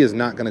 right? He is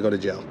not gonna go to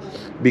jail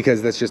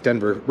because that's just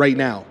Denver right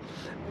now.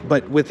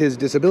 But with his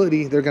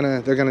disability, they're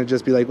gonna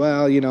just be like,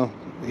 well, you know,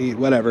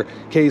 whatever,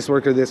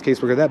 caseworker this,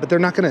 caseworker that. But they're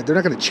not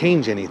gonna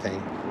change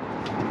anything.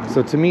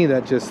 So to me,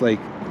 that just like,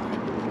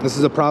 this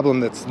is a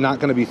problem that's not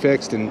gonna be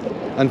fixed, and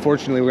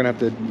unfortunately, we're gonna have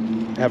to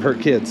have hurt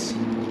kids.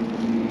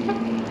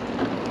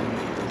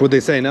 Would they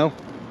say no?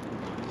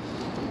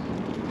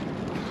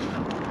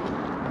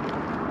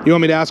 You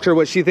want me to ask her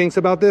what she thinks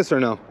about this or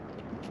no?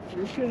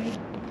 Okay.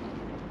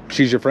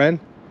 She's your friend?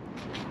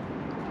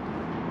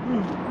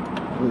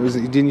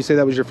 Didn't you say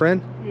that was your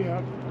friend? Yeah.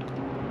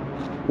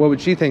 What would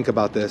she think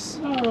about this?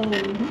 No,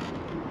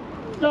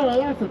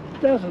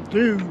 that's a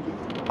dude.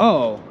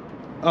 Oh,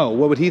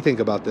 what would he think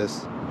about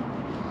this?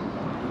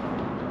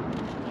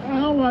 I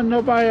don't want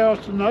nobody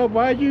else to know.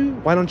 Why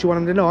don't you want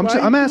him to know?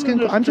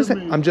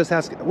 I'm just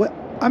asking. What?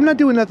 I'm not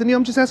doing nothing new.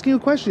 I'm just asking you a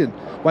question.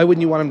 Why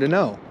wouldn't you want him to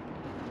know?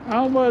 I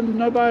don't want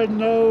nobody to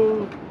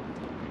know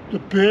the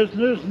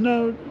business.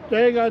 No,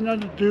 they ain't got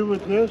nothing to do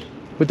with this.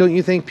 But don't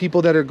you think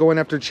people that are going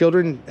after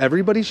children,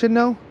 everybody should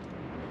know?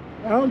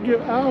 I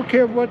don't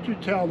care what you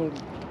tell them.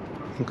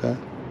 Okay.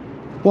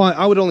 Well,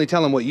 I would only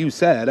tell him what you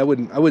said. I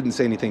wouldn't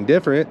say anything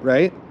different,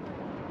 right?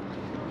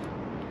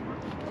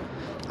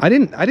 I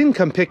didn't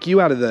come pick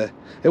you out of the.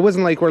 It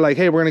wasn't like we're like,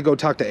 hey, we're gonna go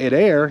talk to Ed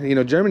Air. You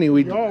know, Germany.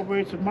 Y'all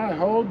wasted my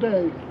whole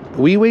day.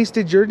 We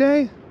wasted your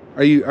day?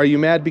 Are you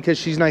mad because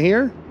she's not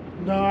here?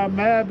 No, I'm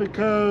mad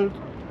because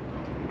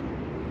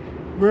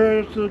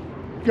where's the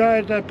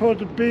guys that supposed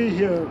to be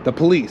here? The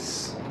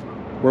police.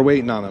 We're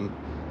waiting on them.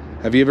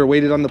 Have you ever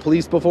waited on the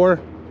police before?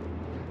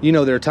 You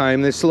know their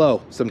time. They're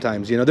slow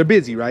sometimes. You know, they're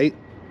busy, right?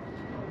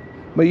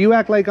 But you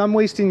act like I'm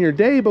wasting your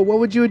day, but what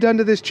would you have done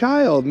to this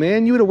child,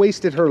 man? You would have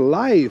wasted her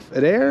life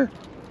at Air.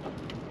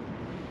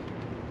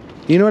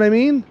 You know what I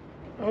mean?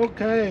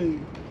 Okay.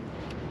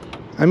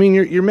 I mean,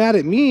 you're mad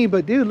at me,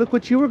 but dude, look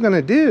what you were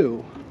gonna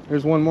do.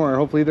 There's one more.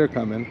 Hopefully they're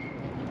coming.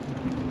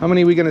 How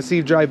many are we gonna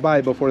see drive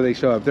by before they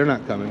show up? They're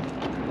not coming.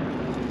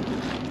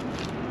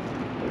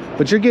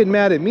 But you're getting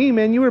mad at me,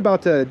 man. You were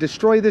about to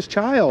destroy this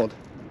child.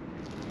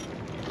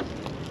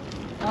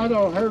 I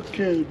don't hurt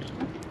kids.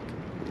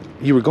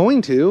 You were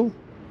going to.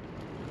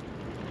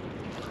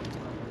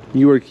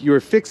 You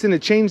were fixing to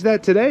change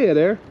that today,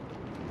 Adair.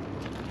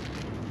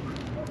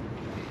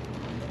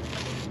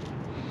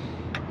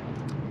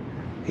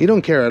 You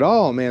don't care at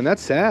all, man.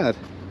 That's sad.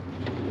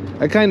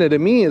 That kind of, to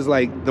me, is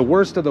like the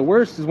worst of the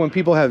worst is when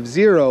people have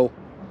zero,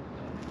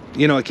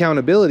 you know,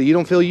 accountability. You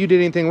don't feel you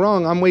did anything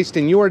wrong. I'm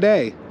wasting your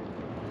day.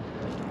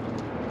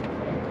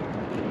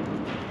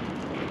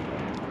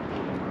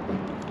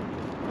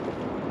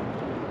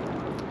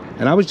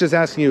 And I was just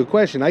asking you a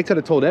question. I could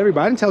have told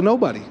everybody. I didn't tell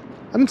nobody.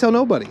 I didn't tell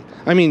nobody.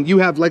 I mean, you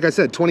have, like I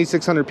said,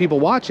 2,600 people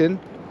watching,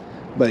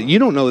 but you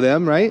don't know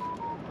them, right?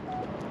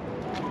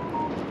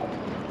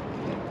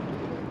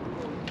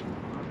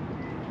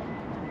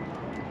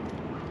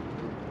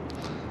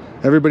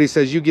 Everybody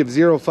says you give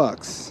 0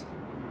 fucks.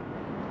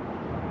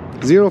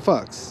 0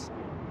 fucks.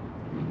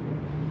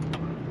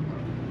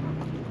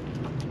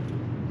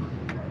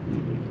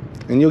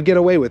 And you'll get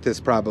away with this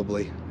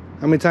probably.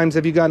 How many times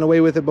have you gotten away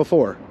with it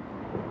before?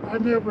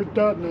 I've never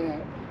done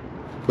that.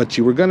 But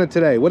you were gonna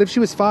today. What if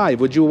she was 5?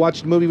 Would you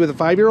watch the movie with a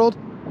 5-year-old?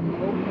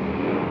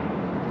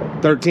 No.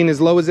 13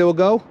 as low as it will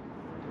go?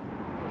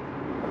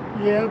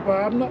 Yeah,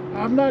 but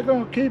I'm not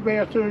gonna keep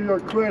answering your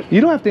questions.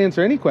 You don't have to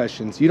answer any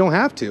questions. You don't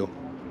have to.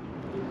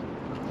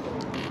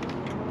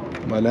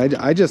 But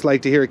I just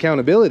like to hear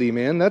accountability,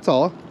 man. That's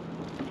all.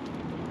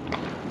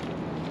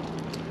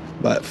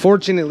 But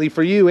fortunately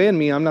for you and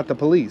me, I'm not the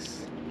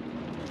police.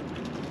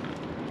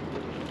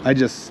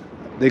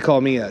 They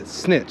call me a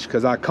snitch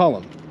because I call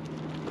them.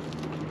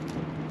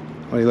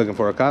 What are you looking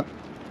for, a cop?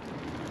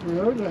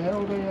 Where the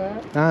hell they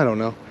at? I don't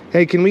know.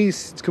 Hey, can we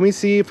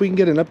see if we can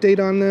get an update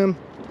on them?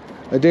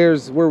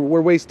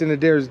 We're wasting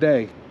Adair's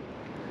day.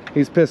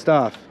 He's pissed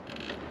off.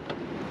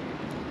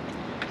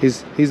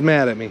 He's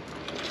mad at me.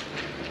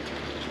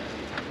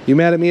 You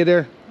mad at me,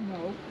 Adair?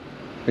 No.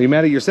 Are you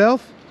mad at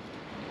yourself?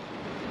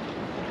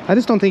 I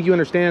just don't think you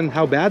understand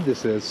how bad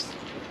this is.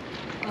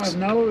 I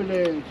know it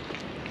is.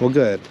 Well,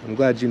 good. I'm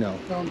glad you know.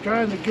 So I'm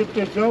trying to get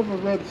this over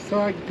with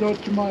so I can go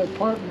to my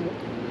apartment.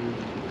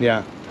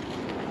 Yeah.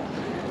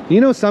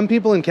 You know, some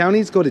people in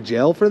counties go to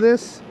jail for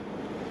this?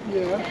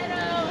 Yeah.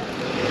 Hello.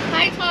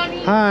 Hi,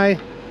 Tony. Hi.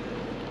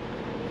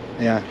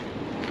 Yeah.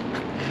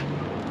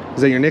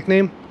 Is that your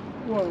nickname?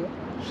 What?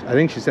 I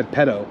think she said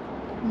pedo.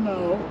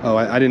 No. Oh,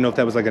 I didn't know if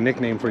that was like a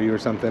nickname for you or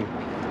something.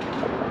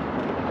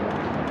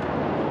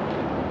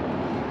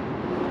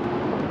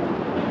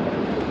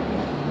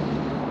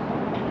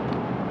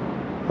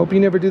 Hope you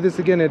never do this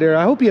again, Adair.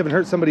 I hope you haven't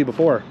hurt somebody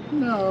before.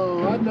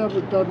 No, I've never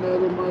done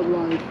that in my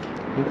life.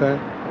 Okay.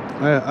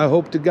 I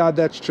hope to God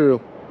that's true.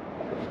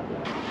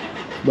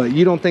 But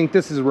you don't think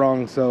this is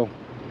wrong, so.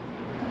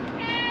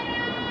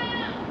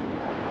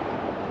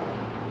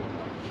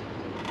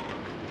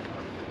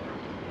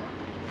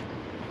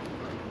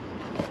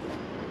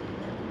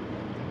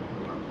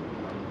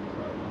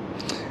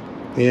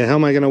 Yeah, how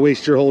am I gonna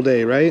waste your whole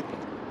day, right?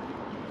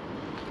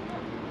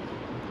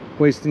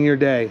 Wasting your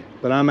day,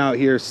 but I'm out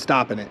here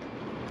stopping it.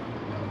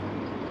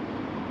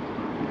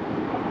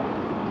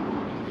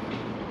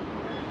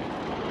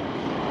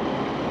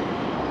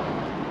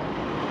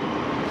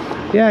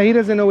 Yeah, he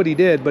doesn't know what he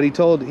did, but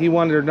he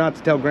wanted her not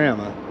to tell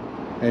Grandma.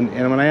 And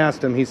when I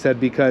asked him, he said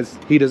because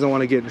he doesn't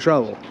want to get in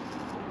trouble.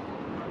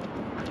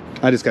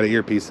 I just got an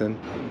earpiece in.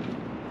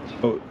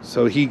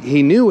 So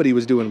he knew what he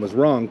was doing was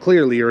wrong,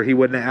 clearly, or he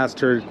wouldn't have asked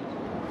her,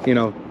 you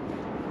know,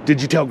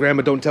 did you tell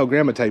Grandma, don't tell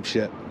Grandma type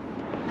shit.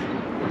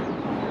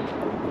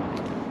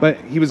 But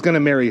he was gonna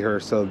marry her,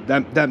 so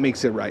that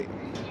makes it right.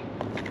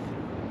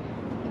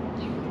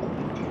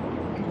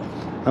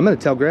 I'm gonna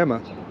tell Grandma.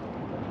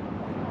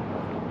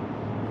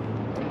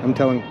 I'm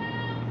telling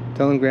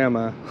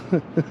Grandma.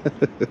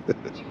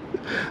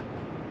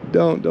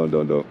 Don't.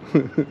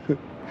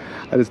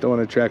 I just don't want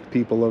to attract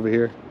people over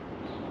here.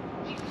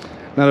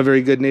 Not a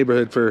very good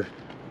neighborhood for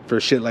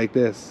shit like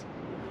this.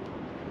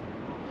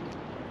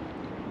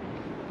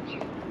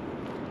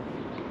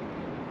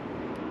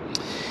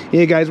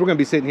 Yeah, guys, we're gonna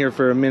be sitting here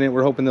for a minute.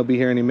 We're hoping they'll be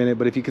here any minute.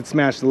 But if you could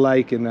smash the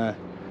like and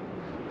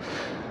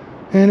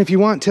if you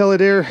want, tell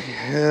Adair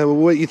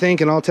what you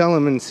think, and I'll tell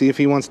him and see if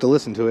he wants to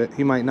listen to it.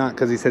 He might not,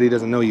 because he said he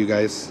doesn't know you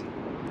guys.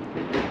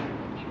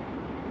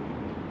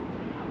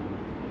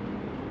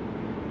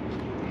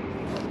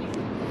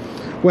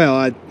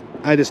 Well,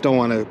 I just don't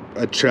want to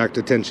attract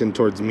attention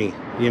towards me.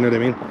 You know what I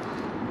mean?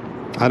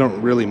 I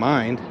don't really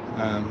mind.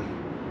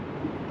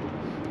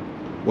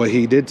 What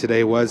he did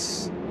today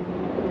was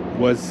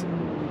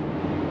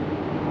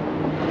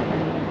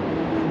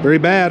very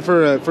bad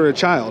for a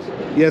child.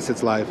 Yes,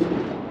 it's live.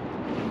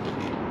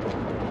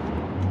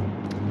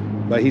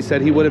 But he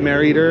said he would have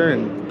married her,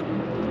 and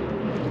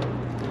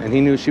he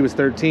knew she was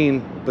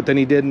 13, but then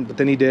he didn't, but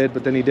then he did,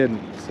 but then he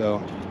didn't.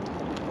 So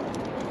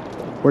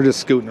we're just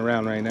scooting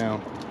around right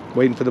now,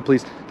 waiting for the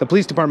police. The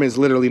police department is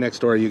literally next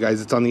door, you guys.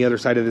 It's on the other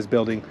side of this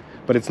building,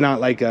 but it's not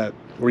like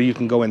where you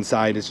can go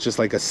inside. It's just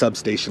like a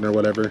substation or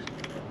whatever.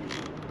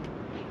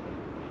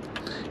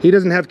 He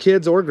doesn't have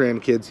kids or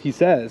grandkids, he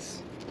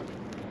says.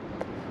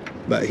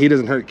 But he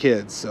doesn't hurt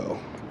kids, so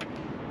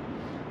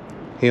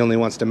he only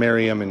wants to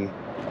marry them and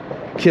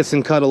kiss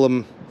and cuddle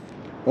them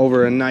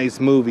over a nice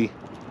movie.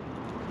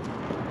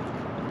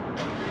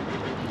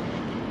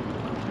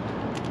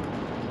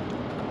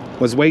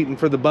 Was waiting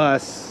for the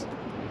bus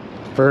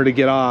for her to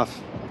get off.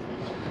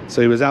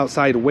 So he was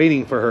outside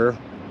waiting for her.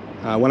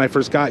 When I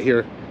first got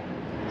here,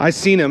 I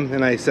seen him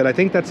and I said, I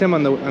think that's him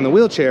on the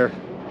wheelchair.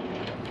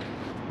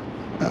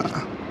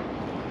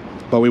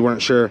 But we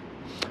weren't sure.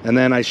 And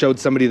then I showed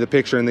somebody the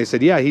picture and they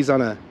said, yeah, he's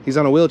on a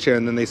wheelchair.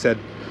 And then they said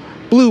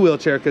blue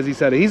wheelchair because he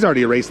said he's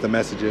already erased the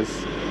messages.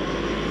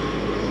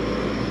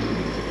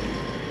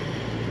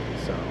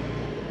 So,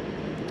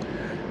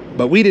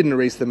 but we didn't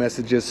erase the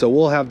messages, so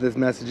we'll have the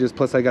messages.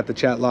 Plus I got the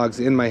chat logs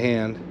in my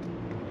hand.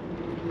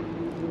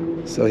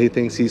 So he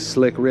thinks he's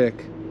Slick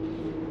Rick,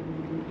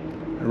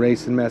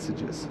 erasing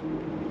messages.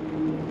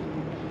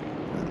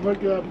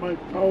 Look at my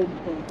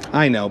phone.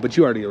 I know, but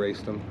you already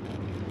erased them.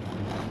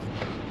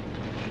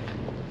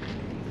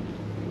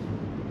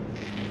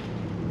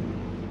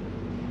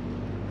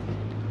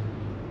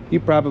 You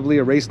probably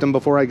erased them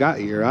before I got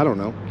here. I don't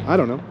know. I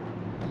don't know.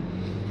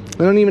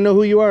 I don't even know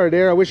who you are,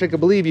 Adair. I wish I could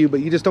believe you, but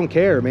you just don't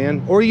care,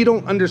 man. Or you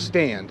don't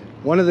understand.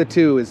 One of the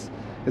two is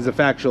a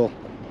factual,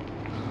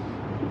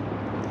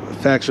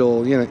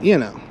 you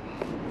know.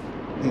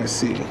 Let's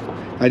see.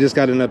 I just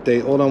got an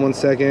update. Hold on one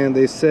second.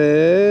 They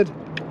said,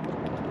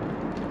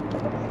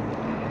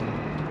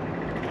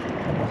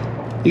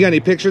 you got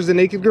any pictures of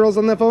naked girls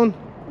on that phone?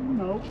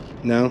 No.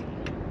 No?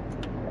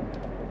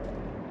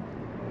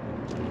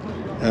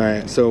 All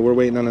right, so we're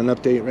waiting on an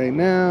update right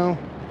now.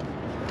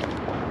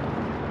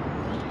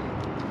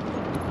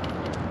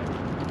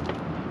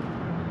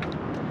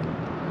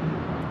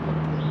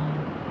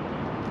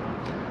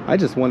 I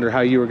just wonder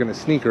how you were gonna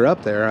sneak her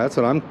up there. That's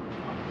what I'm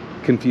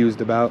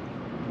confused about.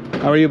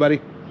 How are you,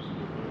 buddy?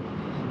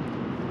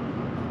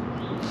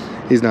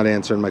 He's not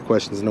answering my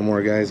questions no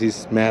more, guys.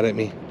 He's mad at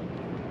me.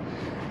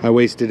 I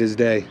wasted his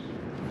day.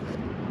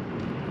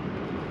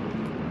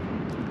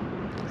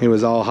 He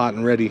was all hot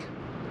and ready,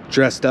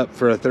 dressed up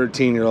for a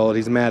 13-year-old.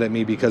 He's mad at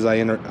me because I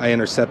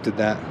intercepted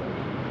that.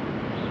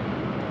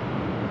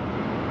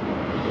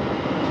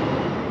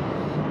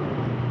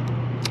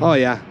 Oh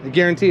yeah, I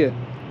guarantee it.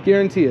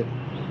 Guarantee it.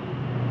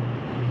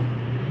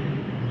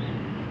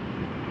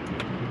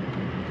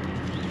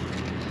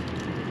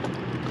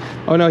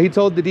 Oh no, he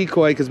told the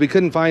decoy, because we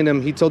couldn't find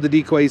him, he told the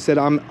decoy, he said,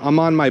 I'm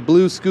on my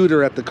blue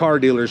scooter at the car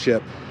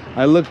dealership.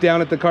 I looked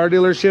down at the car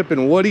dealership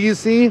and what do you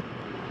see?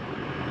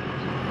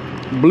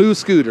 Blue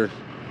scooter.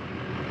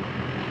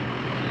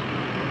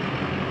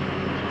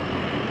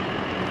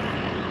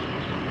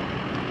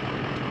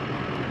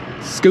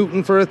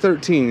 Scooting for a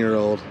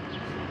 13-year-old.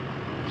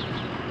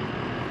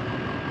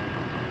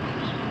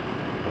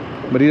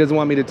 But he doesn't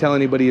want me to tell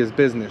anybody his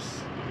business.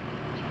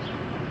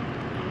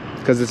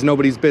 Because it's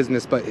nobody's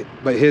business but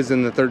his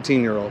and the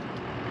 13-year-old.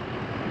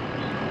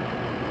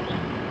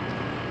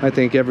 I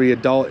think every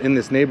adult in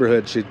this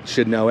neighborhood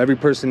should know. Every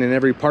person in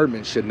every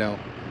apartment should know.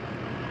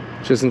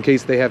 Just in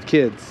case they have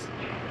kids.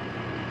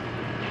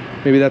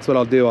 Maybe that's what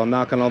I'll do. I'll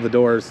knock on all the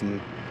doors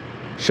and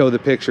show the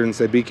picture and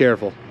say, be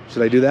careful.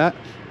 Should I do that?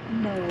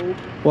 No.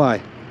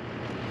 Why?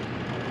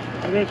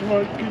 I just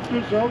want to get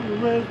this over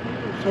with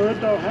so it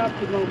don't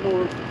happen no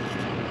more.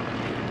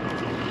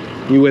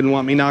 You wouldn't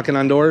want me knocking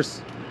on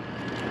doors?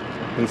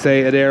 And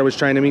say Adair was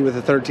trying to meet with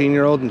a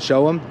 13-year-old and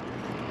show him?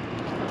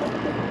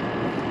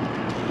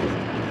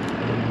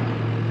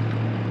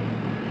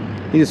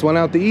 You just went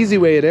out the easy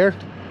way, Adair.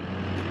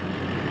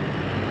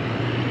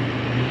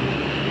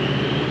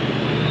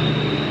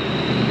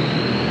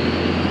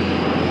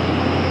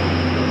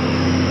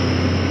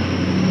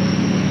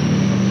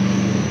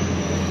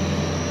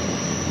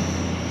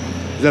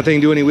 Does that thing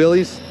do any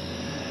wheelies?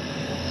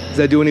 Does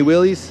that do any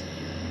wheelies?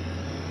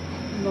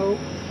 No.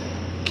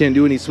 Can't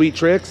do any sweet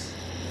tricks?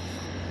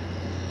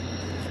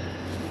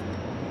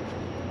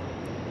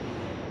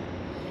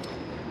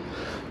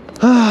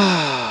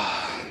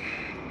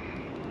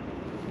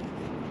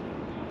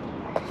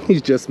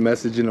 He's just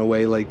messaging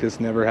away like this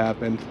never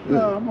happened.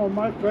 No, I'm on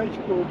my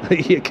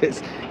Facebook. Yeah,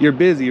 'cause you're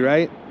busy,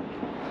 right?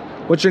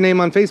 What's your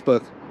name on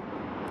Facebook?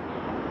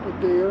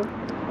 Adair,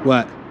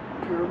 What?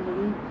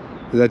 Germany.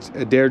 Is that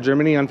Adair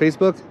Germany on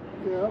Facebook?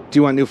 Yeah. Do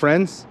you want new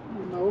friends?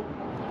 No.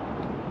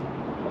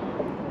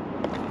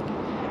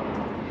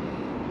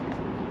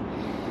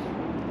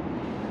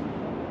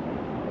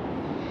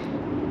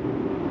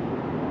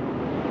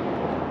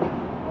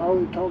 I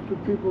only talk to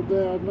people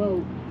that I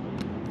know.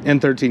 And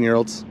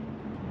 13-year-olds.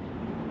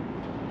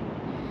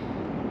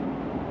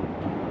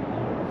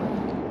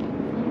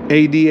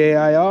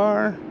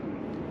 ADAIR.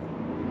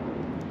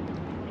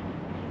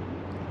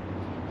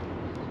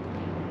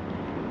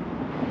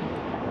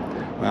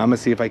 Well, I'm gonna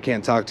see if I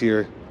can't talk to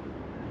your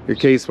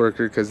caseworker,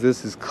 because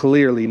this is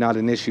clearly not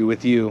an issue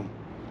with you.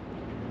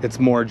 It's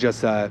more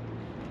just a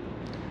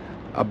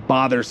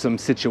bothersome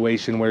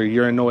situation where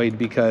you're annoyed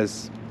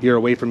because you're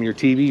away from your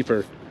TV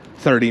for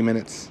 30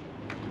 minutes.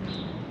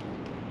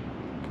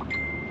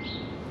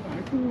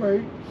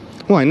 wait.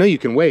 Well, I know you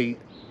can wait,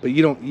 but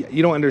you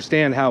don't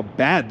understand how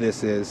bad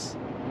this is.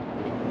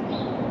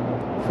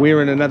 If we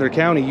were in another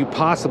county, you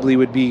possibly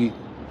would be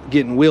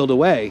getting wheeled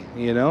away,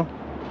 you know?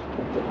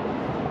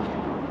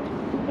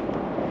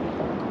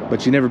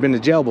 But you never been to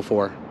jail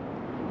before.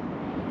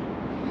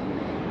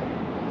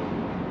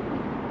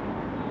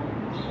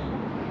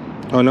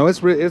 Oh no,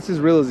 it's as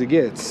real as it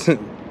gets.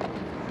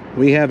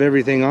 We have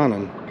everything on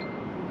him.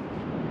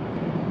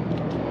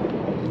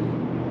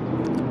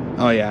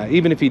 Oh yeah,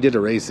 even if he did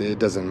erase it, it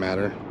doesn't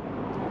matter.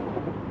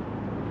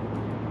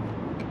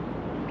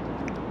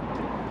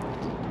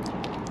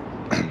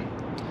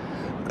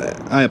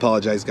 I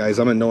apologize, guys.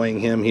 I'm annoying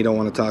him. He don't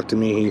want to talk to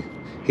me.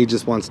 He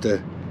just wants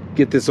to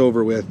get this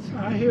over with.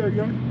 I hear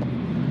you.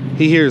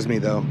 He hears me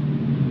though.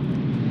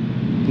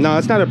 No,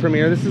 it's not a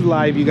premiere. This is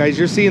live, you guys.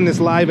 You're seeing this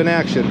live in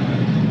action.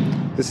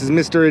 This is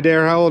Mr.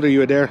 Adair. How old are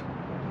you, Adair?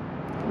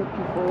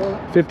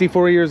 54.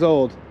 54 years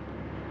old.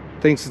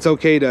 Thinks it's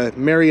okay to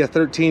marry a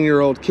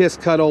 13-year-old, kiss,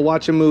 cuddle,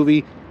 watch a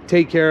movie,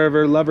 take care of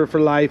her, love her for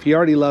life. He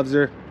already loves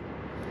her.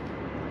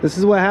 This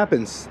is what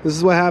happens. This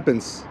is what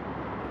happens.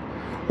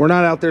 We're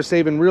not out there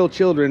saving real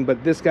children,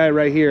 but this guy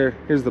right here,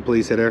 here's the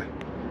police hitter.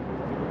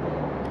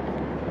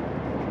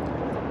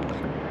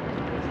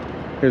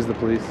 Here's the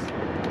police.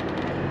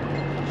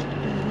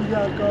 We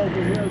gotta go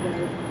over here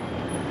though.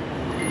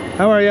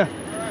 How are you?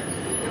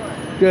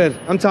 Good.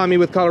 I'm Tommy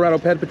with Colorado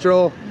Pet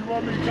Patrol. You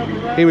want me to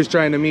come around? He was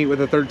trying to meet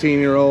with a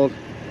 13-year-old.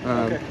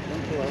 Okay.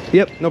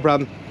 Yep, no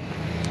problem.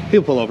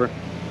 He'll pull over.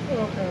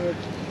 Okay.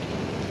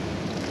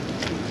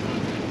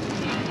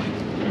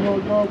 You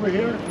wanna go over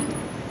here?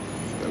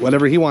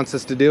 Whatever he wants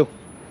us to do.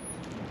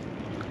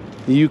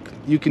 You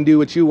can do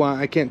what you want.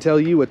 I can't tell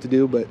you what to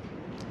do, but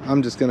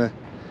I'm just gonna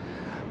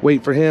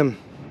wait for him.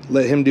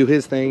 Let him do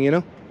his thing, you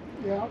know?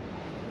 Yeah.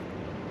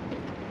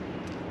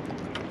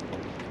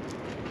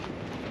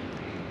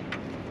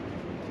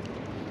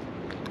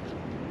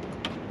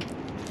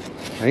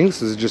 I think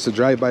this is just a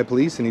drive-by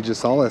police, and he just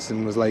saw us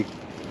and was like,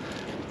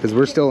 because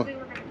we're still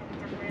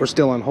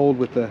on hold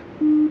with the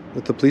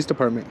police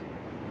department.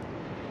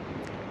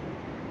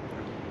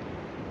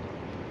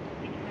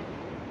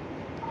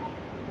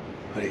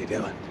 What are you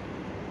doing?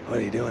 What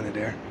are you doing,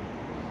 Adair?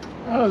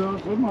 I don't know,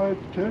 somebody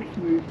texted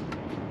me.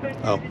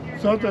 Oh.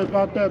 Something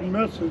about that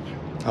message.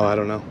 Oh, I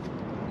don't know.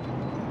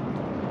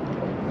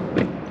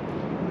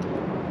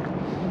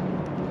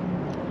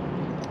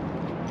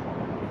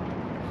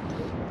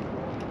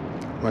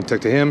 Want to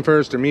talk to him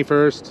first or me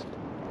first?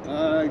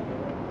 You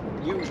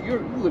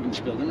live in this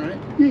building, right?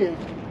 Yeah.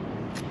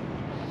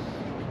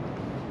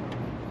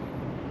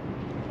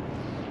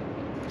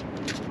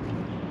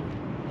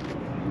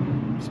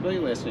 Spell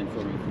your last name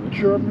for me.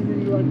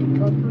 Germany, like the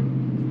country.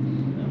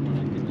 That one I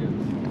can do.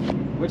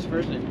 What's your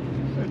first name?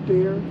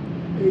 Adair,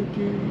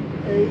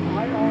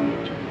 A-D-A-I-R,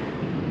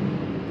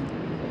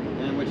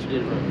 And what's your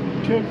date of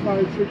birth?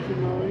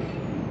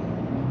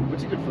 10569.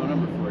 What's a good phone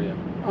number for you?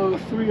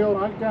 30.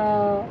 I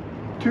got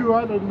two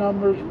other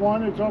numbers.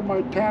 One is on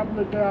my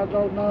tablet that I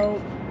don't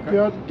know.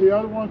 The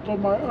other one's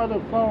on my other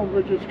phone,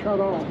 which is cut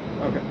off.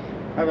 Okay.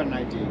 How about an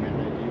ID? You got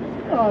an ID?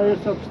 Oh,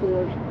 it's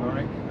upstairs. All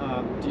right.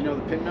 Do you know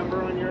the PIN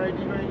number on your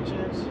ID by any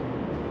chance?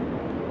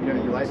 You know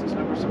your license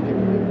number? Some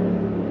people do.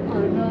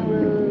 I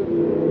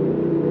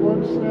know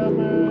it's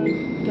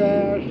 17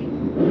 dash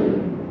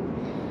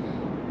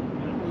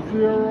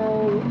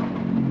 0.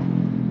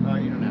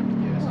 You don't have to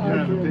guess. You don't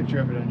have a picture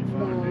of it on your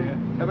phone, do you?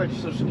 How about your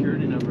social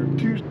security number?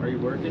 Are you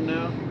working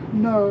now?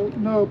 No,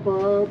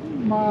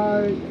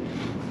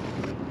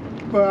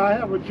 but I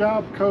have a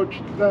job coach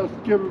that's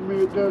helping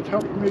me get a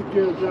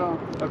job.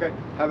 Okay.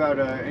 How about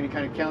any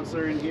kind of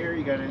counselor in here?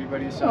 You got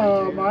anybody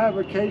assigned to you? I have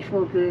a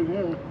caseworker in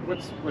here.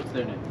 What's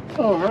their name?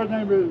 Oh, her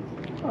name is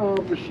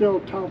Michelle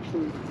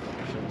Thompson.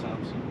 Michelle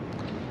Thompson.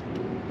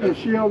 And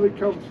she only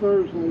comes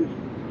Thursdays.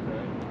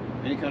 Okay.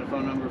 Any kind of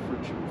phone number for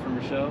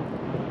Michelle?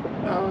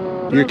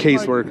 Your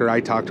caseworker,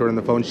 I talked to her on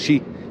the phone.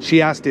 She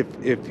asked if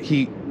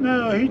he...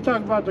 No, he's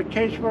talking about the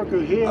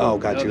caseworker here. Oh,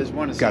 got you. There's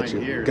one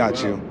assigned here.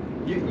 Got you.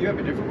 You have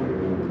a different one?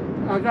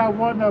 I got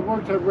one that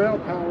works at Rail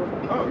Power.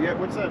 Oh, yeah.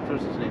 What's that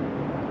person's name?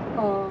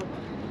 Uh,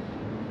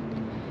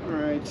 All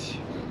right.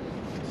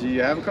 Do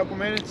you have a couple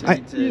minutes? I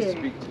need to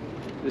speak to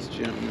this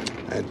gentleman.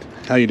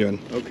 How you doing?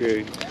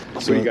 Okay. So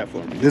what do you got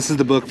for me? This is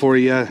the book for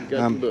you. Got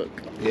the book.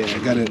 Yeah, I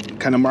got it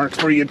kind of marked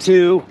for you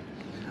too.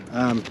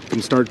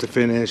 From start to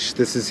finish.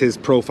 This is his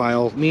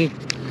profile.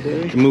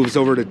 It moves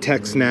over to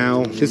text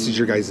now. This is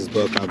your guys'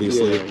 book,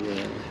 obviously.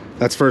 Yeah.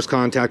 That's first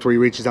contact where he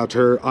reaches out to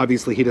her.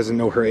 Obviously, he doesn't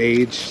know her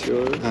age.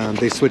 Sure.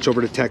 They switch over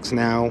to text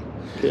now.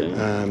 Okay.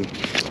 And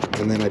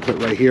then I put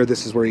right here,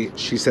 this is where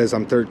she says,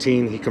 I'm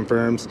 13. He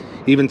confirms.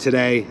 Even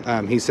today,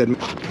 he said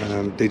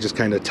they just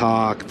kind of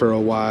talk for a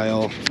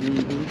while.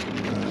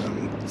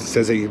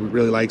 Says that he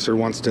really likes her,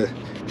 wants to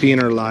be in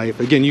her life.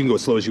 Again, you can go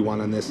as slow as you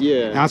want on this.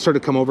 Yeah. Asks her to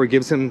come over,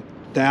 gives him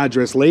the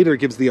address. Later,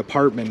 gives the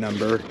apartment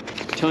number.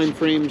 Time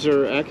frames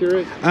are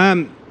accurate?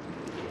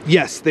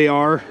 Yes, they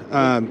are.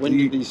 When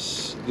did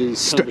these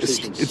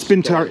conversations it's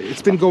been start?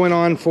 it's been going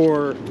on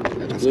for.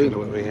 That's kind of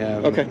what we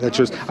have. Okay. That's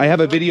yours. I have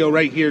a video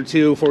right here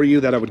too for you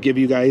that I would give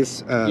you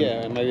guys.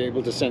 Yeah, am I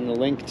able to send the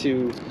link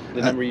to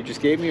the number you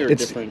just gave me, or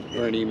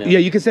an email? Yeah,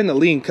 you can send the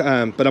link,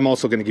 but I'm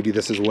also going to give you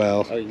this as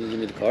well. Oh, you can give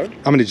me the card?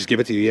 I'm going to just give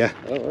it to you. Yeah.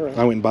 Oh, all right.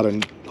 I went and bought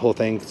a whole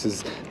thing.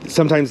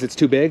 Sometimes it's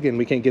too big and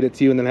we can't get it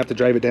to you, and then have to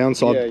drive it down.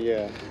 So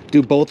I'll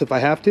do both if I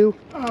have to.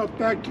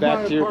 Back to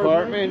Back to your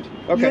apartment.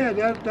 Okay.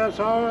 Yeah, that's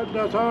all I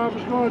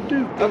was going to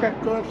do. Okay.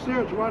 Go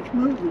upstairs, watch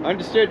movies.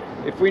 Understood.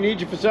 If we need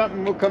you for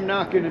something, we'll come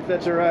knocking if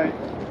that's all right.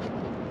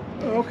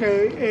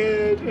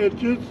 Okay, and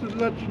just to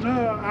let you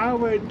know, I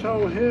already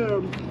told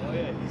him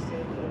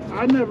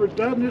I never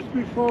done this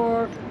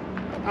before.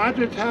 I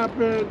just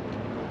happened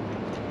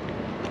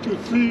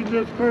to see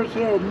this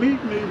person or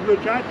meet me,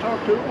 which I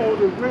talked to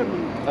older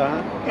women.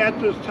 At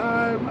this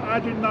time, I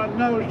did not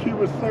know she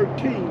was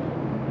 13.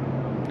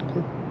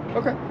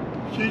 Okay.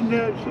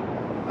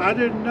 I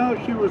didn't know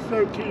she was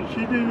 13.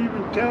 She didn't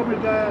even tell me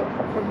that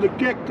from the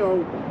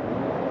get-go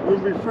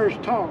when we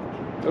first talked.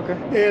 Okay.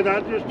 And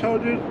I just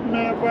told this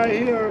man right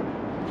here,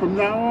 from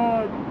now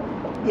on,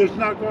 it's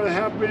not going to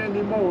happen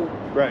anymore.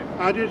 Right.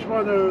 I just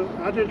want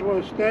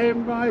to stay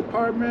in my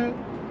apartment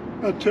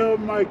until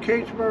my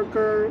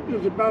caseworker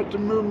is about to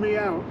move me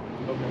out.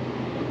 Okay.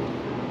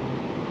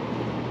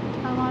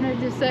 I wanted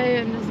to say,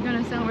 and this is going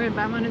to sound weird,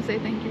 but I want to say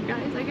thank you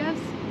guys, I guess.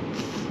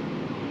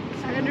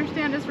 I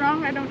understand it's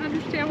wrong. I don't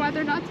understand why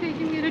they're not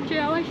taking me to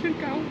jail. I should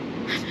go.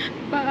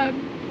 But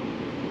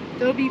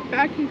they'll be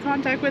back in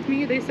contact with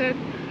me, they said.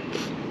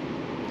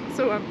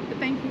 So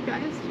thank you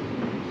guys.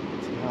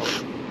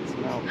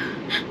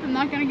 I'm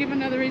not going to give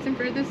another reason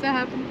for this to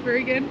happen.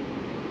 Very good.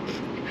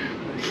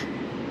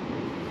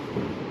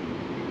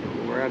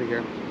 We're out of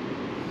here.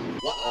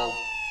 Uh-oh.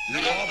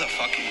 Call the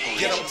fucking police.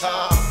 Get 'em,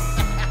 Tom.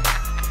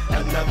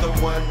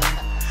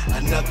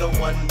 Another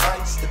one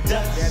bites the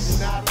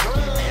dust.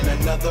 And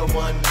another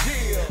one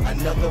bites the dust.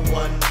 Another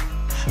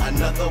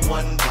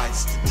one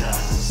bites the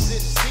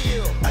dust.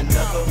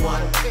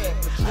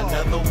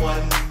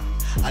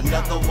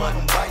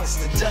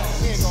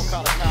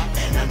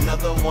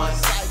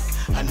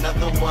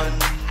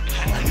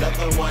 And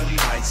another one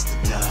bites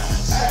the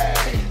dust.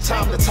 Hey,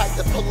 time to type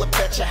to pull up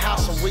at your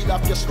house and read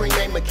off your screen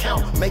name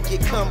account. Make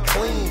it come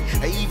clean,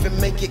 or even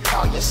make it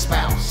call your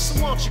spouse.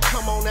 So why don't you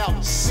come on out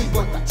and see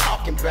what we're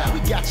talking about? We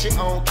got you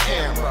on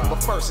camera,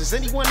 but first, is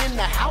anyone in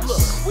the house?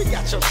 Look, we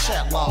got your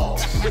chat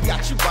logs, we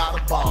got you by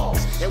the balls.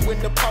 And when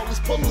the police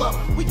pull up,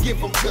 we give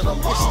them to the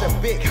law. It's the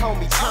big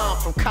homie Tom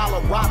from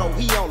Colorado,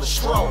 he on the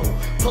stroll.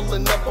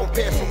 Pulling up on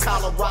Bear from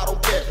Colorado,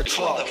 Bear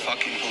Patrol. Call the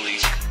fucking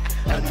police.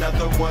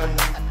 Another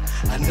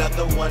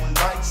one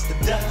bites the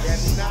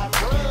dust.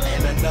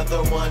 And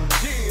another one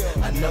bites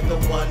the dust.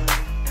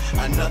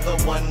 Another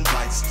one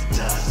bites the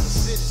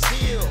dust.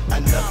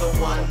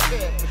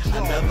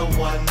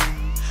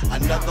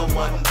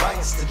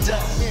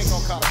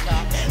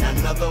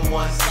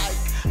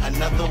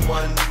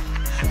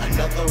 And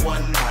another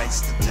one bites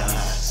the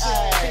dust.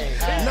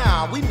 Hey,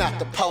 nah, we not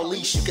the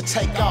police. You can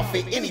take off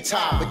at any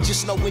time, but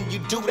just know when you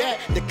do that,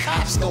 the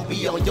cops gonna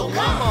be on your line.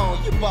 Come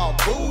on, you bought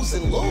booze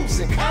and lubes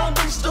and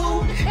condoms,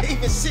 dude.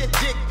 Even sent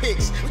dick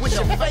pics with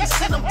your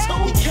face in them too.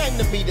 He came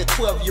to meet a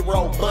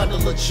 12-year-old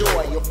bundle of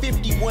joy, your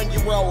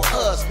 51-year-old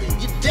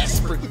husband. You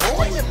desperate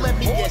boy, and let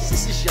me guess,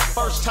 this is your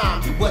first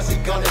time you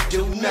wasn't gonna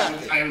do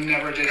nothing. I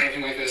never did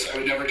anything like this. I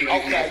would never do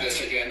anything like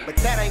this again. But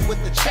that ain't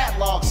what the chat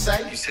logs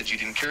say. You said you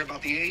didn't care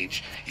about the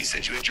age. You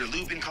said you had your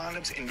lube and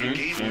condoms, and you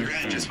gave me your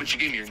address, but you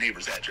gave me your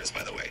neighbor's address,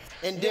 by the way.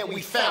 And then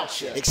we found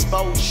you,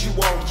 exposed you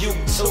on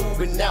YouTube,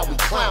 and now we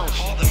clown you.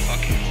 Call the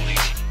fucking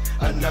police.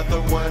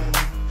 Another one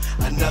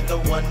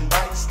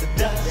bites the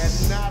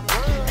dust.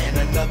 And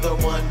another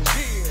one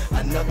bites the dust.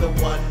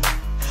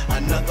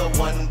 Another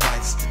one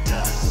bites the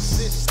dust.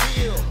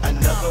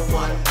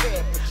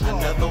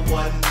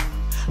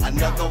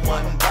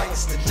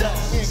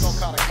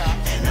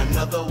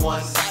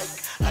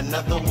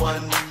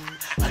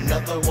 And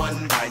another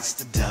one bites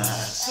the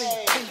dust.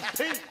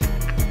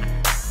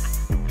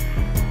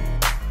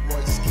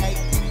 Royce K,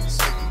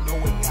 so you know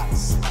it got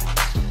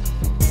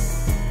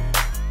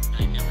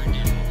I never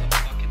did call the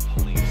fucking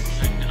police.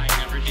 I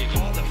never did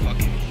call the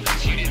fucking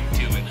police. You didn't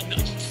do it. No,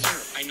 sir,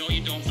 I know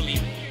you don't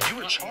believe me. You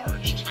were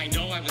charged. I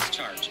know I was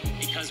charged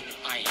because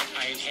I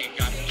had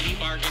got a plea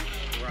bargain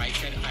where I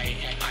said I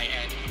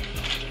had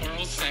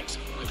oral sex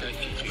with a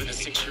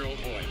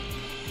 6-year-old boy.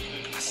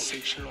 A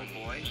 6-year-old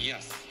boy?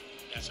 Yes,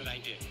 that's what I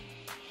did.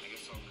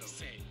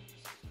 Say.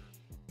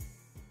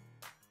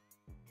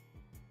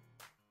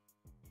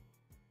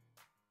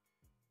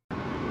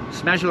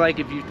 Smash a like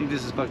if you think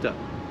this is fucked up.